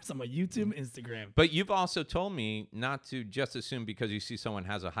followers on my YouTube, Instagram. But you've also told me not to just assume because you see someone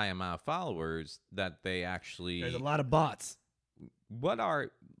has a high amount of followers that they actually. There's a lot of bots. What are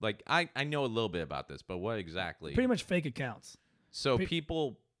like I know a little bit about this, but what exactly? Pretty much fake accounts. So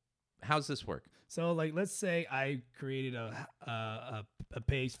people, how's this work? So like, let's say I created a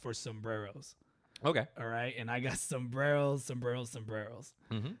page for sombreros. Okay. All right, and I got sombreros.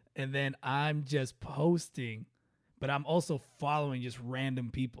 Mm-hmm. And then I'm just posting, but I'm also following just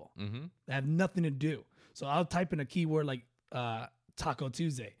random people that have nothing to do. So I'll type in a keyword like Taco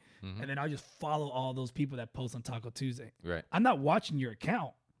Tuesday, and then I'll just follow all those people that post on Taco Tuesday. Right. I'm not watching your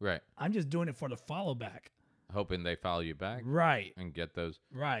account. Right. I'm just doing it for the follow back. Hoping they follow you back. Right. And get those.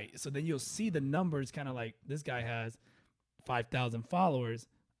 Right. So then you'll see the numbers kind of like this guy has 5,000 followers,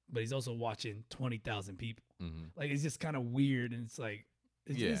 but he's also watching 20,000 people. Like it's just kind of weird. And it's like,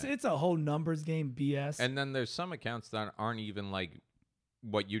 it's a whole numbers game BS. And then there's some accounts that aren't even like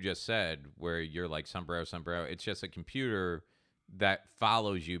what you just said, where you're like sombrero. It's just a computer that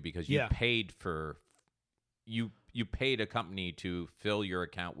follows you because you paid for you paid a company to fill your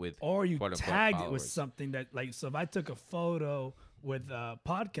account with, or you tagged followers. it with something that like, so if I took a photo with a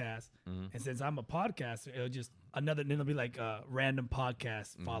podcast, and since I'm a podcaster, it'll just then it'll be like a random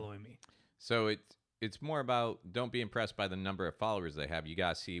podcast following me. So it's more about don't be impressed by the number of followers they have. You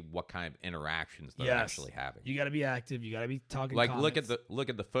gotta see what kind of interactions they're actually having. You gotta be active. You gotta be talking. Like comments. look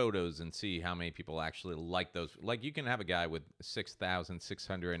at the photos and see how many people actually like those. Like you can have a guy with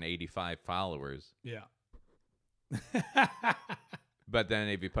 6,685 followers. Yeah. But then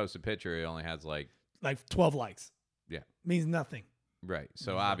if you post a picture, it only has like 12 likes. Yeah. Means nothing. Right.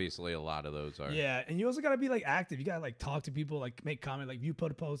 So obviously a lot of those are. Yeah. And you also got to be like active. You got to like talk to people, like make comment. Like if you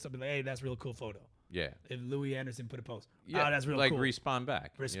put a post, I'll be like, hey, that's a real cool photo. Yeah. If Louis Anderson put a post, yeah, that's real like cool. Respond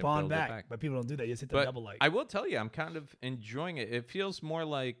back. Respond back. But people don't do that. You just hit the double like. I will tell you, I'm kind of enjoying it. It feels more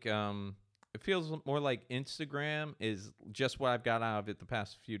like Instagram is just what I've got out of it the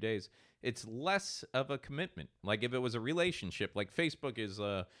past few days. It's less of a commitment. Like if it was a relationship, like Facebook is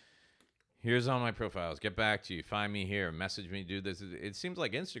here's all my profiles, get back to you, find me here, message me, do this. It seems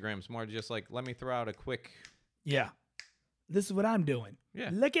like Instagram's more just like, let me throw out a quick. Yeah. This is what I'm doing. Yeah.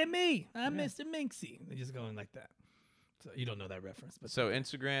 Look at me. I'm Mr. Minksy. They're just going like that. So you don't know that reference. But so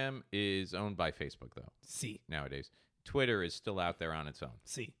Instagram is owned by Facebook though. See. Nowadays. Twitter is still out there on its own.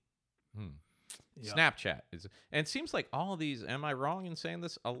 See. Yep. Snapchat is, and it seems like all of these. Am I wrong in saying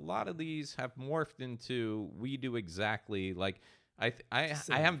this? A lot of these have morphed into we do exactly like I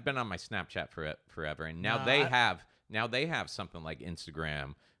haven't been on my Snapchat forever, and now they have something like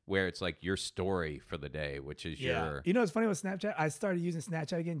Instagram where it's like your story for the day, which is your. You know what's funny with Snapchat? I started using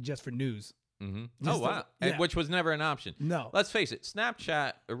Snapchat again just for news. Oh wow! Which was never an option. No. Let's face it.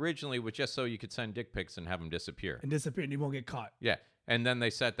 Snapchat originally was just so you could send dick pics and have them disappear. And you won't get caught. Yeah. And then they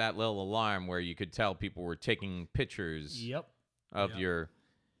set that little alarm where you could tell people were taking pictures of your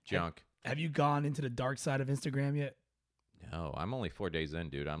junk. Have you gone into the dark side of Instagram yet? No, I'm only 4 days in,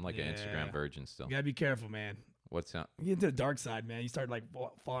 dude. I'm like an Instagram virgin still. You gotta be careful, man. What's that? You get into the dark side, man. You start like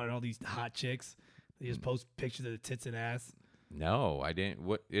following all these hot chicks. They just post pictures of the tits and ass. No, I didn't.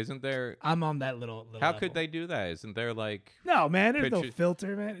 What isn't there? I'm on that little How level. could they do that? Isn't there like? No, man. There's picture- no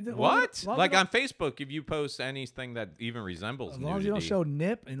filter, man. What? Like on Facebook, if you post anything that even resembles as long as you don't show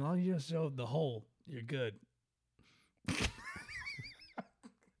nip, and as long as you don't show the hole, you're good.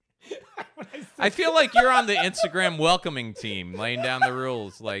 I feel like you're on the Instagram welcoming team, laying down the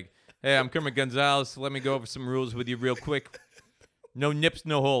rules. Like, hey, I'm Kermit Gonzalez. Let me go over some rules with you real quick. No nips,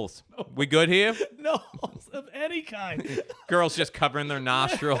 no holes. We good here? No holes of any kind. Girls just covering their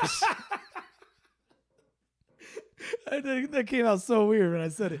nostrils. That came out so weird when I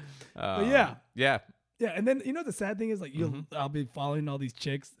said it. But yeah. Yeah. Yeah, and then you know the sad thing is like I'll be following all these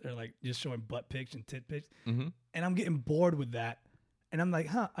chicks. They're like just showing butt pics and tit pics, and I'm getting bored with that. And I'm like,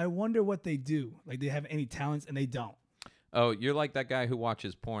 I wonder what they do. Like they have any talents, and they don't. Oh, you're like that guy who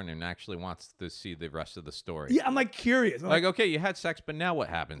watches porn and actually wants to see the rest of the story. Yeah, I'm like curious. I'm like, okay, you had sex, but now what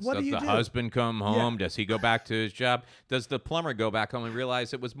happens? What Does do you the do? husband come home? Does he go back to his job? Does the plumber go back home and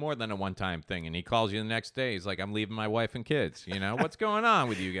realize it was more than a one-time thing? And he calls you the next day. He's like, I'm leaving my wife and kids. You know, what's going on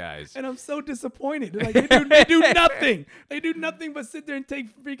with you guys? And I'm so disappointed. Like, they do nothing. They do nothing but sit there and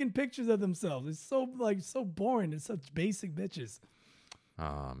take freaking pictures of themselves. It's so boring. It's such basic bitches.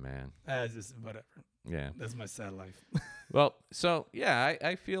 Oh, man. Just whatever. Yeah. That's my sad life. Well, so, yeah,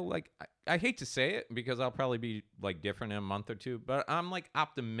 I feel like I hate to say it because I'll probably be, like, different in a month or two, but I'm, like,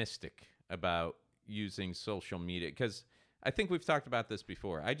 optimistic about using social media because I think we've talked about this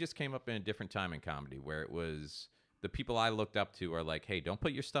before. I just came up in a different time in comedy where it was the people I looked up to are like, hey, don't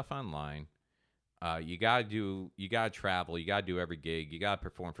put your stuff online. You gotta travel. You gotta do every gig. You gotta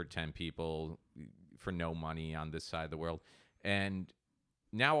perform for 10 people for no money on this side of the world. And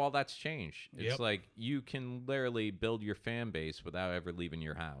now all that's changed. It's like you can literally build your fan base without ever leaving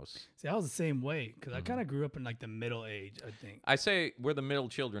your house. See, I was the same way because I kind of grew up in like the middle age, I think. I say we're the middle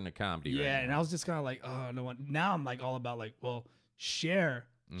children of comedy. Yeah, right and I was just kind of like, oh, no one. Now I'm like all about like, well, share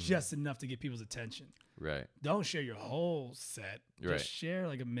just enough to get people's attention. Right. Don't share your whole set. Right. Just share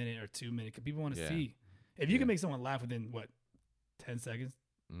like a minute or 2 minutes because people want to see. If you can make someone laugh within, 10 seconds,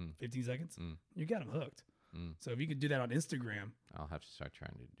 15 seconds, you got them hooked. So if you could do that on Instagram. I'll have to start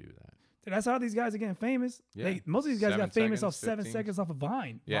trying to do that. Dude, that's how these guys are getting famous. Yeah. Most of these guys got famous 7 off 7 seconds. seconds off of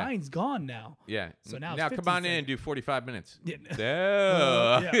Vine. Yeah. Vine's gone now. Yeah. So now come it's on 15 in and do 45 minutes. Yeah.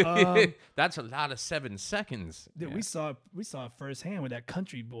 That's a lot of 7 seconds. Dude, we saw it firsthand when that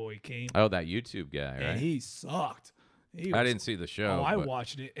country boy came. Oh, that YouTube guy, right? And he sucked. I didn't see the show. Oh, I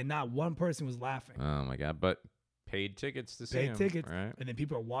watched it, and not one person was laughing. Oh my god! But paid tickets to see him. Paid tickets, right? And then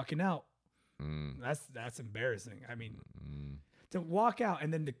people are walking out. That's embarrassing. I mean, to walk out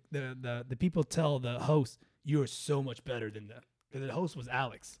and then the people tell the host, "You are so much better than that." Because the host was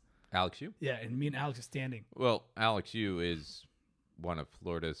Alex. Alex Yu? Yeah, and me and Alex are standing. Well, Alex Yu is one of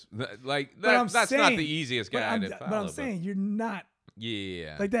Florida's that's saying, not the easiest guy to follow. But I'm saying you're not.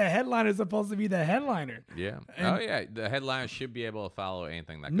 Yeah. Like that headliner is supposed to be the headliner. Yeah. And yeah. The headliner should be able to follow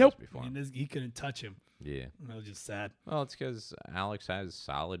anything that nope. goes before him. He couldn't touch him. Yeah. That was just sad. Well, it's because Alex has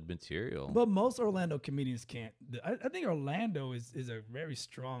solid material. But most Orlando comedians can't. I think Orlando is a very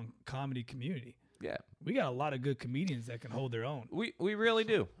strong comedy community. Yeah. We got a lot of good comedians that can hold their own. We really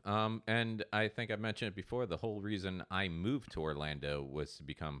do. And I think I've mentioned it before. The whole reason I moved to Orlando was to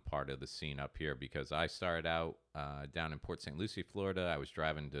become part of the scene up here because I started out down in Port St. Lucie, Florida. I was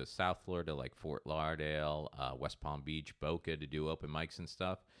driving to South Florida, like Fort Lauderdale, West Palm Beach, Boca to do open mics and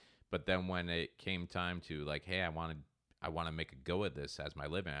stuff. But then when it came time to like, hey, I want to make a go of this as my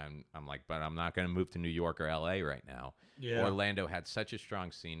living, I'm like, but I'm not going to move to New York or LA right now. Yeah. Orlando had such a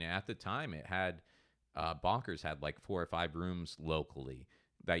strong scene. At the time, it had Bonkers had like 4 or 5 rooms locally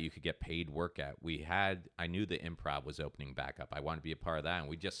that you could get paid work at. I knew the Improv was opening back up. I wanted to be a part of that, and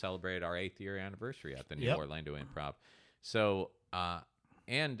we just celebrated our 8th year anniversary at the new Orlando Improv. So,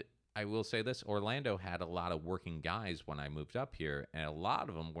 and I will say this, Orlando had a lot of working guys when I moved up here, and a lot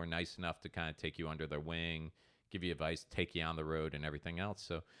of them were nice enough to kind of take you under their wing, give you advice, take you on the road and everything else.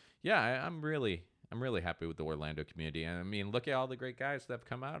 So, yeah, I'm really happy with the Orlando community. And I mean, look at all the great guys that have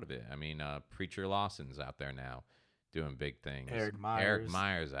come out of it. I mean, Preacher Lawson's out there now doing big things. Eric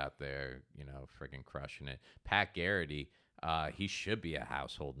Myers out there, freaking crushing it. Pat Garrity, he should be a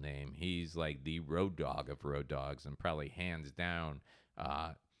household name. He's like the road dog of road dogs and probably hands down.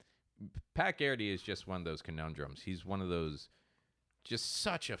 Pat Garrity is just one of those conundrums. He's one of those, just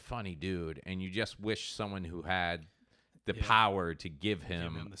such a funny dude. And you just wish someone who had the power to give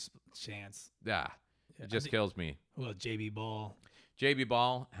him the chance. Yeah. It just kills me. Well, JB Ball. JB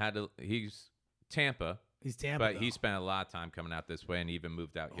Ball he's Tampa. He's Tampa, but he spent a lot of time coming out this way and even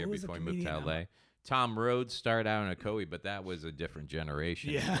moved out here before he moved to LA. Tom Rhodes started out in Ocoee, but that was a different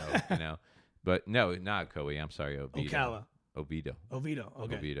generation. Yeah. But no, not Ocoee. I'm sorry, Oviedo. Oviedo.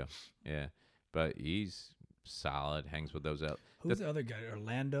 Okay. Oviedo. Yeah. But he's solid, hangs with those out. Who's the other guy?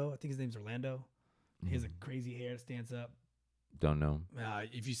 Orlando. I think his name's Orlando. He has a crazy hair that stands up. Don't know.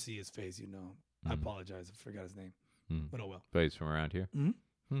 If you see his face, you know. I apologize. I forgot his name. But oh well. But he's from around here?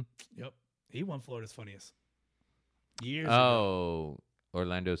 Yep. He won Florida's Funniest. Years ago.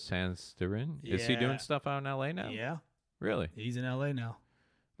 Orlando Sansterin? Yeah. Is he doing stuff out in L.A. now? Yeah. Really? He's in L.A. now.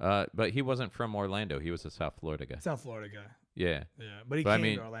 But he wasn't from Orlando. He was a South Florida guy. South Florida guy. Yeah. Yeah. But he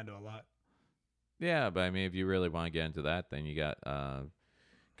came to Orlando a lot. Yeah, but I mean, if you really want to get into that, then you got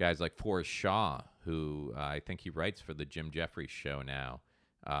guys like Forrest Shaw, who I think he writes for the Jim Jeffries show now.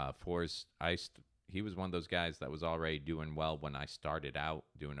 he was one of those guys that was already doing well when I started out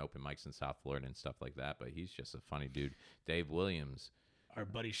doing open mics in South Florida and stuff like that. But he's just a funny dude. Dave Williams. Our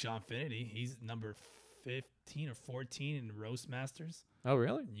buddy Sean Finity, he's number 15 or 14 in Roast Masters. Oh,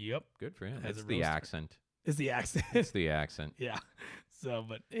 really? Yep. Good for him. As It's a the roaster. accent. It's the accent. It's the accent. Yeah. So,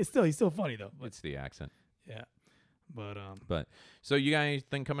 but he's still funny though. But, It's the accent. yeah. But So you got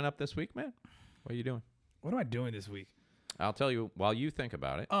anything coming up this week, man? What are you doing? what am I doing this week? I'll tell you while you think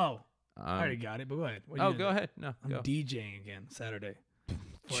about it. Oh, I already got it. But go ahead. What are you Oh, doing go there? ahead. No, I'm go. DJing again Saturday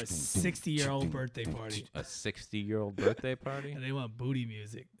for a 60-year-old birthday party. A 60-year-old birthday party? And they want booty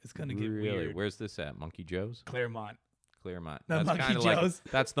music. It's gonna get Really? weird. Where's this at? Monkey Joe's? Claremont. Claremont. Not That's Monkey kind of like Joe's.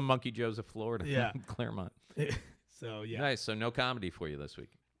 that's the Monkey Joe's of Florida. Yeah. Claremont. So yeah, Nice. So no comedy for you this week.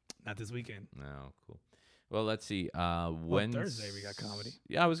 not this weekend. No, cool. Well, let's see. Thursday we got comedy.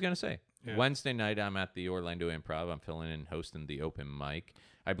 Yeah, I was gonna say Yeah. Wednesday night I'm at the Orlando Improv. I'm filling in, hosting the open mic.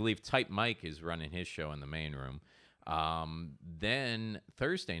 I believe Type Mike is running his show in the main room. Then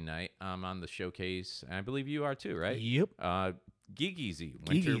Thursday night I'm on the showcase, and I believe you are too, right? Yep. Geek Easy, Geek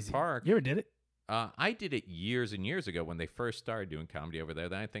Winter Easy. Park. You ever did it? I did it years and years ago when they first started doing comedy over there.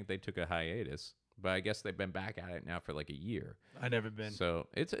 Then I think they took a hiatus, but I guess they've been back at it now for like a year. I never been. So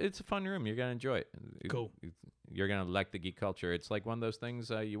it's a fun room. You're gonna enjoy it. Cool. You're gonna like the geek culture. It's like one of those things.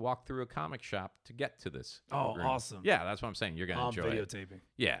 You walk through a comic shop to get to this. Oh, room. awesome. Yeah, that's what I'm saying. You're gonna enjoy it. videotaping.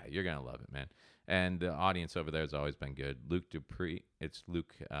 Yeah, you're gonna love it, man. And the audience over there has always been good. Luke Dupree. It's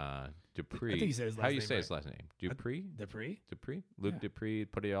Luke Dupree. I think you said his last How you name say right. his last name? Dupree. Dupree? Dupree. Luke Yeah. Dupree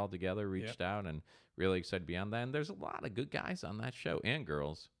put it all together, reached out, and really excited to be on that. And there's a lot of good guys on that show and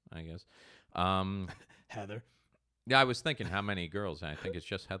girls, I guess. Heather. Yeah, I was thinking how many girls. I think it's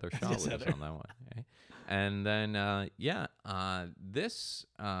just Heather Shaw Just was Heather. on that one. Okay? And then, this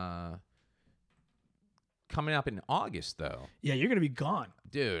coming up in August, though. Yeah, you're gonna be gone.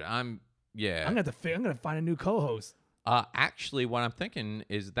 Dude, I'm gonna find a new co-host. Actually, what I'm thinking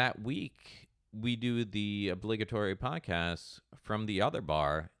is that week we do the obligatory podcast from the other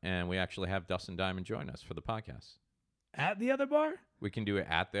bar, and we actually have Dustin Diamond join us for the podcast. At the other bar? We can do it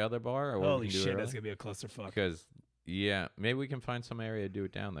at the other bar, or Holy we can do shit, it that's early. gonna be a clusterfuck. Because maybe we can find some area to do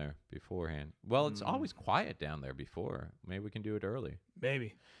it down there beforehand. Well, it's always quiet down there before. Maybe we can do it early.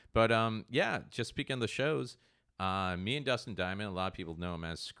 Maybe. But just speaking of the shows, me and Dustin Diamond, a lot of people know him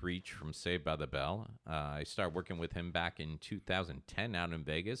as Screech from Saved by the Bell. I started working with him back in 2010 out in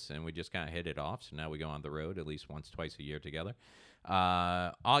Vegas, and we just kind of hit it off. So now we go on the road at least once, twice a year together.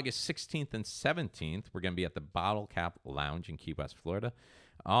 August 16th and 17th, we're going to be at the Bottle Cap Lounge in Key West, Florida.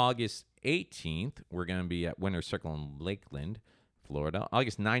 August 18th, we're going to be at Winter Circle in Lakeland, Florida.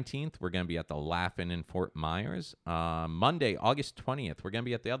 August 19th, we're going to be at the Laugh-In in Fort Myers. Monday, August 20th, we're going to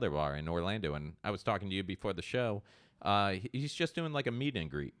be at the other bar in Orlando. And I was talking to you before the show. He's just doing like a meet and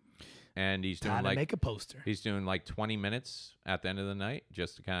greet. And he's doing Time to like make a poster. he's doing like 20 minutes at the end of the night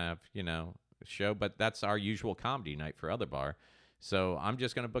just to kind of, show. But that's our usual comedy night for other bar. So I'm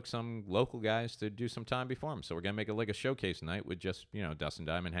just going to book some local guys to do some time before him. So we're going to make it like a showcase night with just, Dustin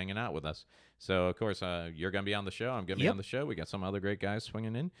Diamond hanging out with us. So, of course, you're going to be on the show. I'm going to be on the show. We got some other great guys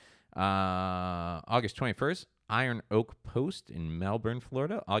swinging in. August 21st, Iron Oak Post in Melbourne,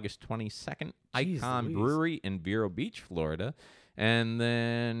 Florida. August 22nd, Icon Louise. Brewery in Vero Beach, Florida. And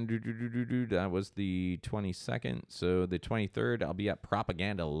then that was the 22nd. So the 23rd, I'll be at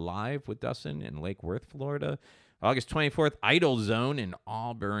Propaganda Live with Dustin in Lake Worth, Florida. August 24th, Idol Zone in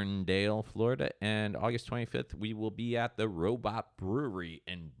Auburndale, Florida. And August 25th, we will be at the Robot Brewery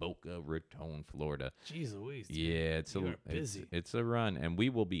in Boca Raton, Florida. Jeez Louise. Dude. Yeah, You are busy. It's a run, and we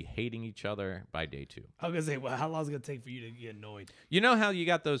will be hating each other by day 2. I was gonna say, well, how long is it gonna take for you to get annoyed? You know how you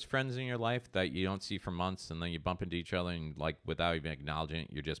got those friends in your life that you don't see for months, and then you bump into each other, and like without even acknowledging it,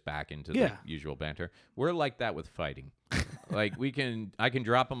 you're just back into the usual banter? We're like that with fighting. Like I can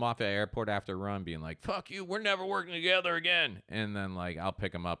drop them off at the airport after a run, being like, "Fuck you, we're never working together again." And then like I'll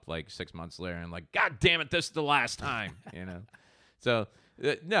pick them up like 6 months later, and like, "God damn it, this is the last time," So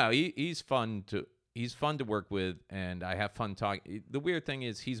no, he's fun to work with, and I have fun talking. The weird thing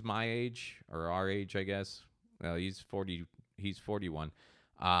is he's my age or our age, I guess. Well, he's 40. He's 41.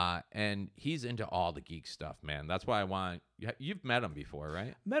 And he's into all the geek stuff, man. That's why I want. You've met him before,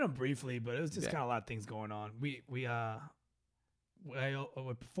 right? Met him briefly, but it was just Yeah. kind of a lot of things going on. I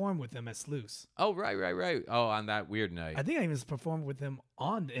would perform with him at Sluice. Oh, right. Oh, on that weird night. I think I even performed with him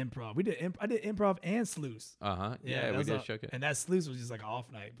on the improv. I did improv and Sluice. Yeah, that we was did showcase. and that Sluice was just like an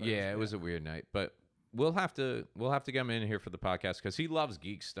off night. But Yeah, it was a weird night, but we'll have to get him in here for the podcast because he loves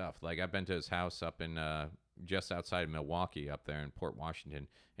geek stuff. Like I've been to his house up in just outside of Milwaukee up there in Port Washington.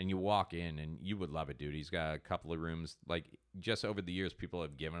 And you walk in, and you would love it, dude. He's got a couple of rooms. Like, just over the years, people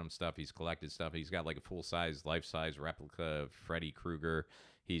have given him stuff. He's collected stuff. He's got, like, a full-size, life-size replica of Freddy Krueger.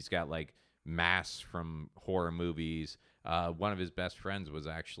 He's got, like, masks from horror movies. One of his best friends was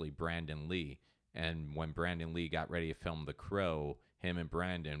actually Brandon Lee. And when Brandon Lee got ready to film The Crow, him and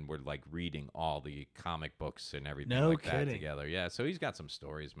Brandon were, like, reading all the comic books and everything that together. Yeah, so he's got some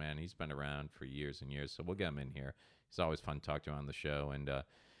stories, man. He's been around for years and years, so we'll get him in here. It's always fun to talk to him on the show, and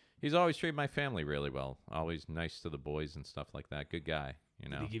he's always treated my family really well. Always nice to the boys and stuff like that. Good guy, you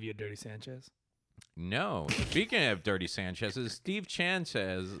know. Did he give you a Dirty Sanchez? No. Speaking of Dirty Sanchez's, Steve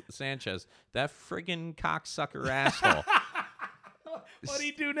Sanchez, that friggin' cocksucker asshole. What do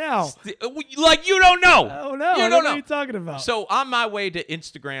you do now? Like, you don't know. Oh, no. You I don't know what you're talking about. So, on my way to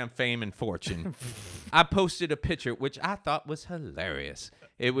Instagram fame and fortune, I posted a picture, which I thought was hilarious.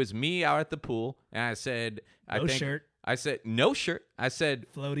 It was me out at the pool, and I said... No shirt. I said, no shirt. I said...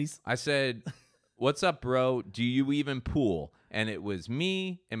 Floaties. I said, what's up, bro? Do you even pool? And it was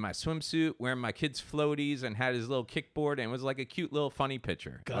me in my swimsuit wearing my kid's floaties and had his little kickboard, and it was like a cute little funny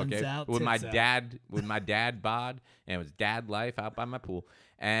picture. Guns out, with my tits dad, with my dad bod, and it was dad life out by my pool.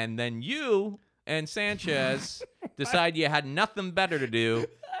 And then you and Sanchez decide you had nothing better to do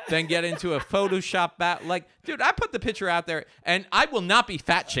than get into a Photoshop like, dude, I put the picture out there, and I will not be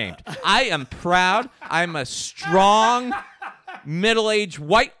fat shamed. I am proud. I'm a strong, middle-aged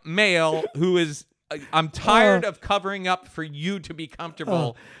white male who is. I'm tired of covering up for you to be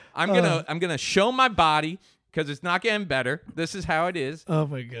comfortable. I'm gonna show my body because it's not getting better. This is how it is. Oh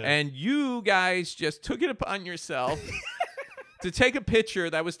my god! And you guys just took it upon yourself to take a picture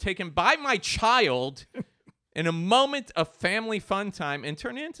that was taken by my child in a moment of family fun time and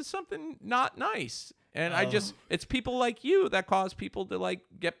turn it into something not nice. And it's people like you that cause people to like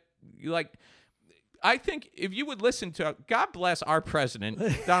get like. I think if you would listen to, God bless our president,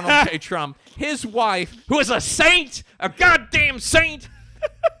 Donald J. Trump, his wife, who is a saint, a goddamn saint.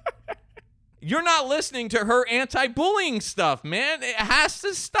 You're not listening to her anti-bullying stuff, man. It has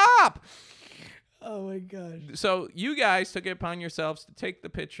to stop. Oh, my God. So you guys took it upon yourselves to take the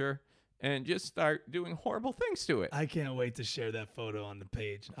picture and just start doing horrible things to it. I can't wait to share that photo on the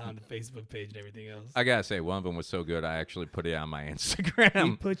page, on the Facebook page and everything else. I got to say, one of them was so good, I actually put it on my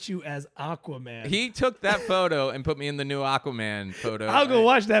Instagram. He put you as Aquaman. He took that photo and put me in the new Aquaman photo. I'll go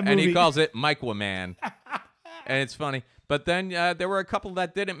watch that movie. And he calls it Mikewaman. And it's funny. But then there were a couple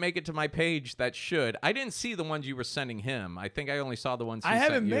that didn't make it to my page that should. I didn't see the ones you were sending him. I think I only saw the ones he sent you. I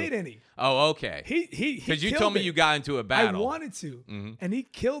haven't made any. Oh, okay. Because you told me you got into a battle. I wanted to, and he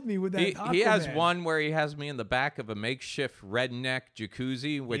killed me with that Aquaman. He has one where he has me in the back of a makeshift redneck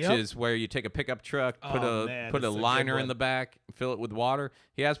jacuzzi, which is where you take a pickup truck, put a liner in the back, fill it with water.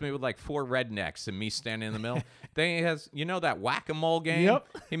 He has me with like 4 rednecks and me standing in the middle. Then he has, that whack-a-mole game? Yep.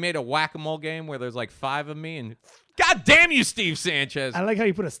 He made a whack-a-mole game where there's like 5 of me and... God damn you, Steve Sanchez. I like how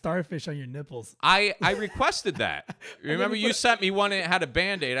you put a starfish on your nipples. I requested that. Remember you sent me one that had a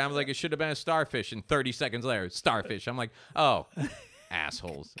Band-Aid. I was like, it should have been a starfish. And 30 seconds later, starfish. I'm like, oh,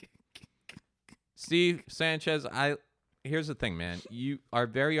 assholes. Steve Sanchez, here's the thing, man. You are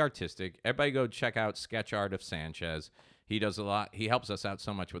very artistic. Everybody go check out Sketch Art of Sanchez. He does a lot. He helps us out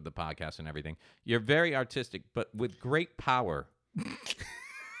so much with the podcast and everything. You're very artistic, but with great power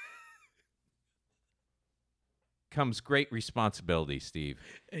comes great responsibility, Steve.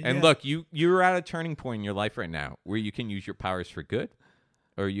 And look, you're at a turning point in your life right now where you can use your powers for good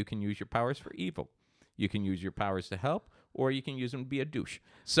or you can use your powers for evil. You can use your powers to help or you can use them to be a douche.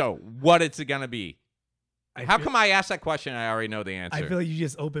 So what is it going to be? How come I asked that question and I already know the answer? I feel like you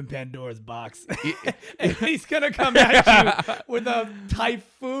just opened Pandora's box. And he's going to come at you with a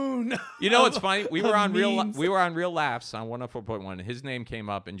typhoon. You know what's funny? We were on Real Laughs on 104.1. His name came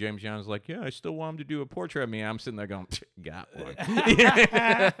up and James Young was like, yeah, I still want him to do a portrait of me. I'm sitting there going, got one.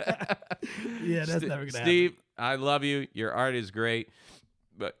 Yeah, that's never going to happen. Steve, I love you. Your art is great.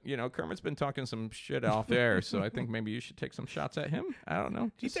 But, Kermit's been talking some shit off air, so I think maybe you should take some shots at him. I don't know.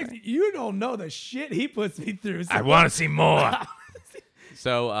 You don't know the shit he puts me through. I want to see more.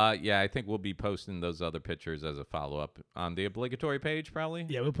 So, I think we'll be posting those other pictures as a follow-up on the obligatory page, probably.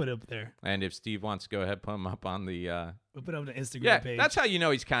 Yeah, we'll put it up there. And if Steve wants to go ahead, put them up on the... we'll put it up on the Instagram page. That's how you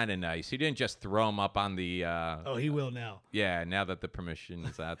know he's kind of nice. He didn't just throw them up on the... oh, he will now. Yeah, now that the permission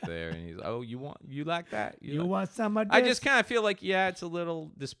is out there. And he's, you like that? You want some of this? I just kind of feel like, it's a little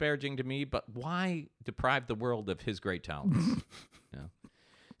disparaging to me, but why deprive the world of his great talents?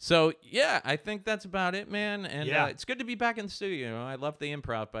 So, I think that's about it, man. And it's good to be back in the studio. I love the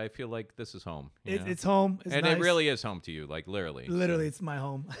improv, but I feel like this is home. It's home. It's and nice. It really is home to you, like literally. Literally, it's my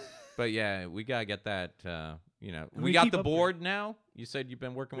home. But yeah, we gotta get that. We We got keep the upgrading. board now. You said you've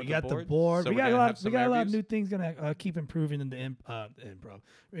been working We with got the board. the board. So We we're got a gonna lot. have We some got a lot of interviews? new things gonna keep improving in the improv.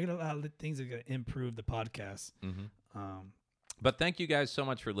 We got a lot of things that are gonna improve the podcast. But thank you guys so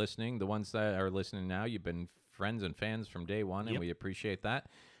much for listening. The ones that are listening now, you've been friends and fans from day one, and we appreciate that.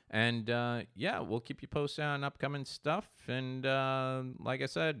 And we'll keep you posted on upcoming stuff. And like I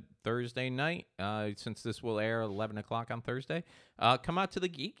said, Thursday night, since this will air 11 o'clock on Thursday, come out to the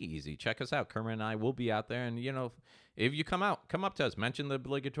Geek Easy. Check us out. Kermit and I will be out there. And, if you come up to us, mention the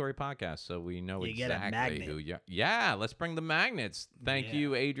obligatory podcast so we know exactly who you are. Yeah, let's bring the magnets. Thank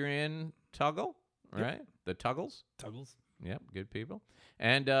you, Adrian Tuggle, right? The Tuggles. Yep, good people.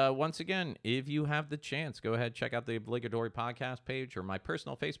 And once again, if you have the chance, go ahead, check out the obligatory podcast page or my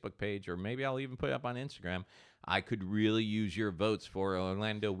personal Facebook page, or maybe I'll even put it up on Instagram. I could really use your votes for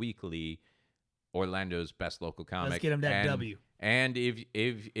Orlando Weekly, Orlando's best local comic. Let's get him that W. And if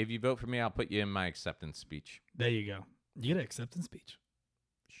you vote for me, I'll put you in my acceptance speech. There you go. You get an acceptance speech.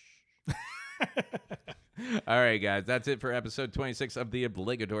 All right, guys. That's it for episode 26 of the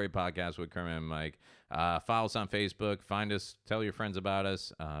obligatory podcast with Kermit and Mike. Follow us on Facebook. Find us. Tell your friends about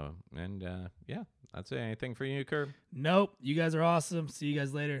us. That's it. Anything for you, Kerb? Nope. You guys are awesome. See you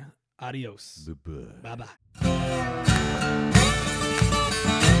guys later. Adios. Bye-bye. Bye-bye.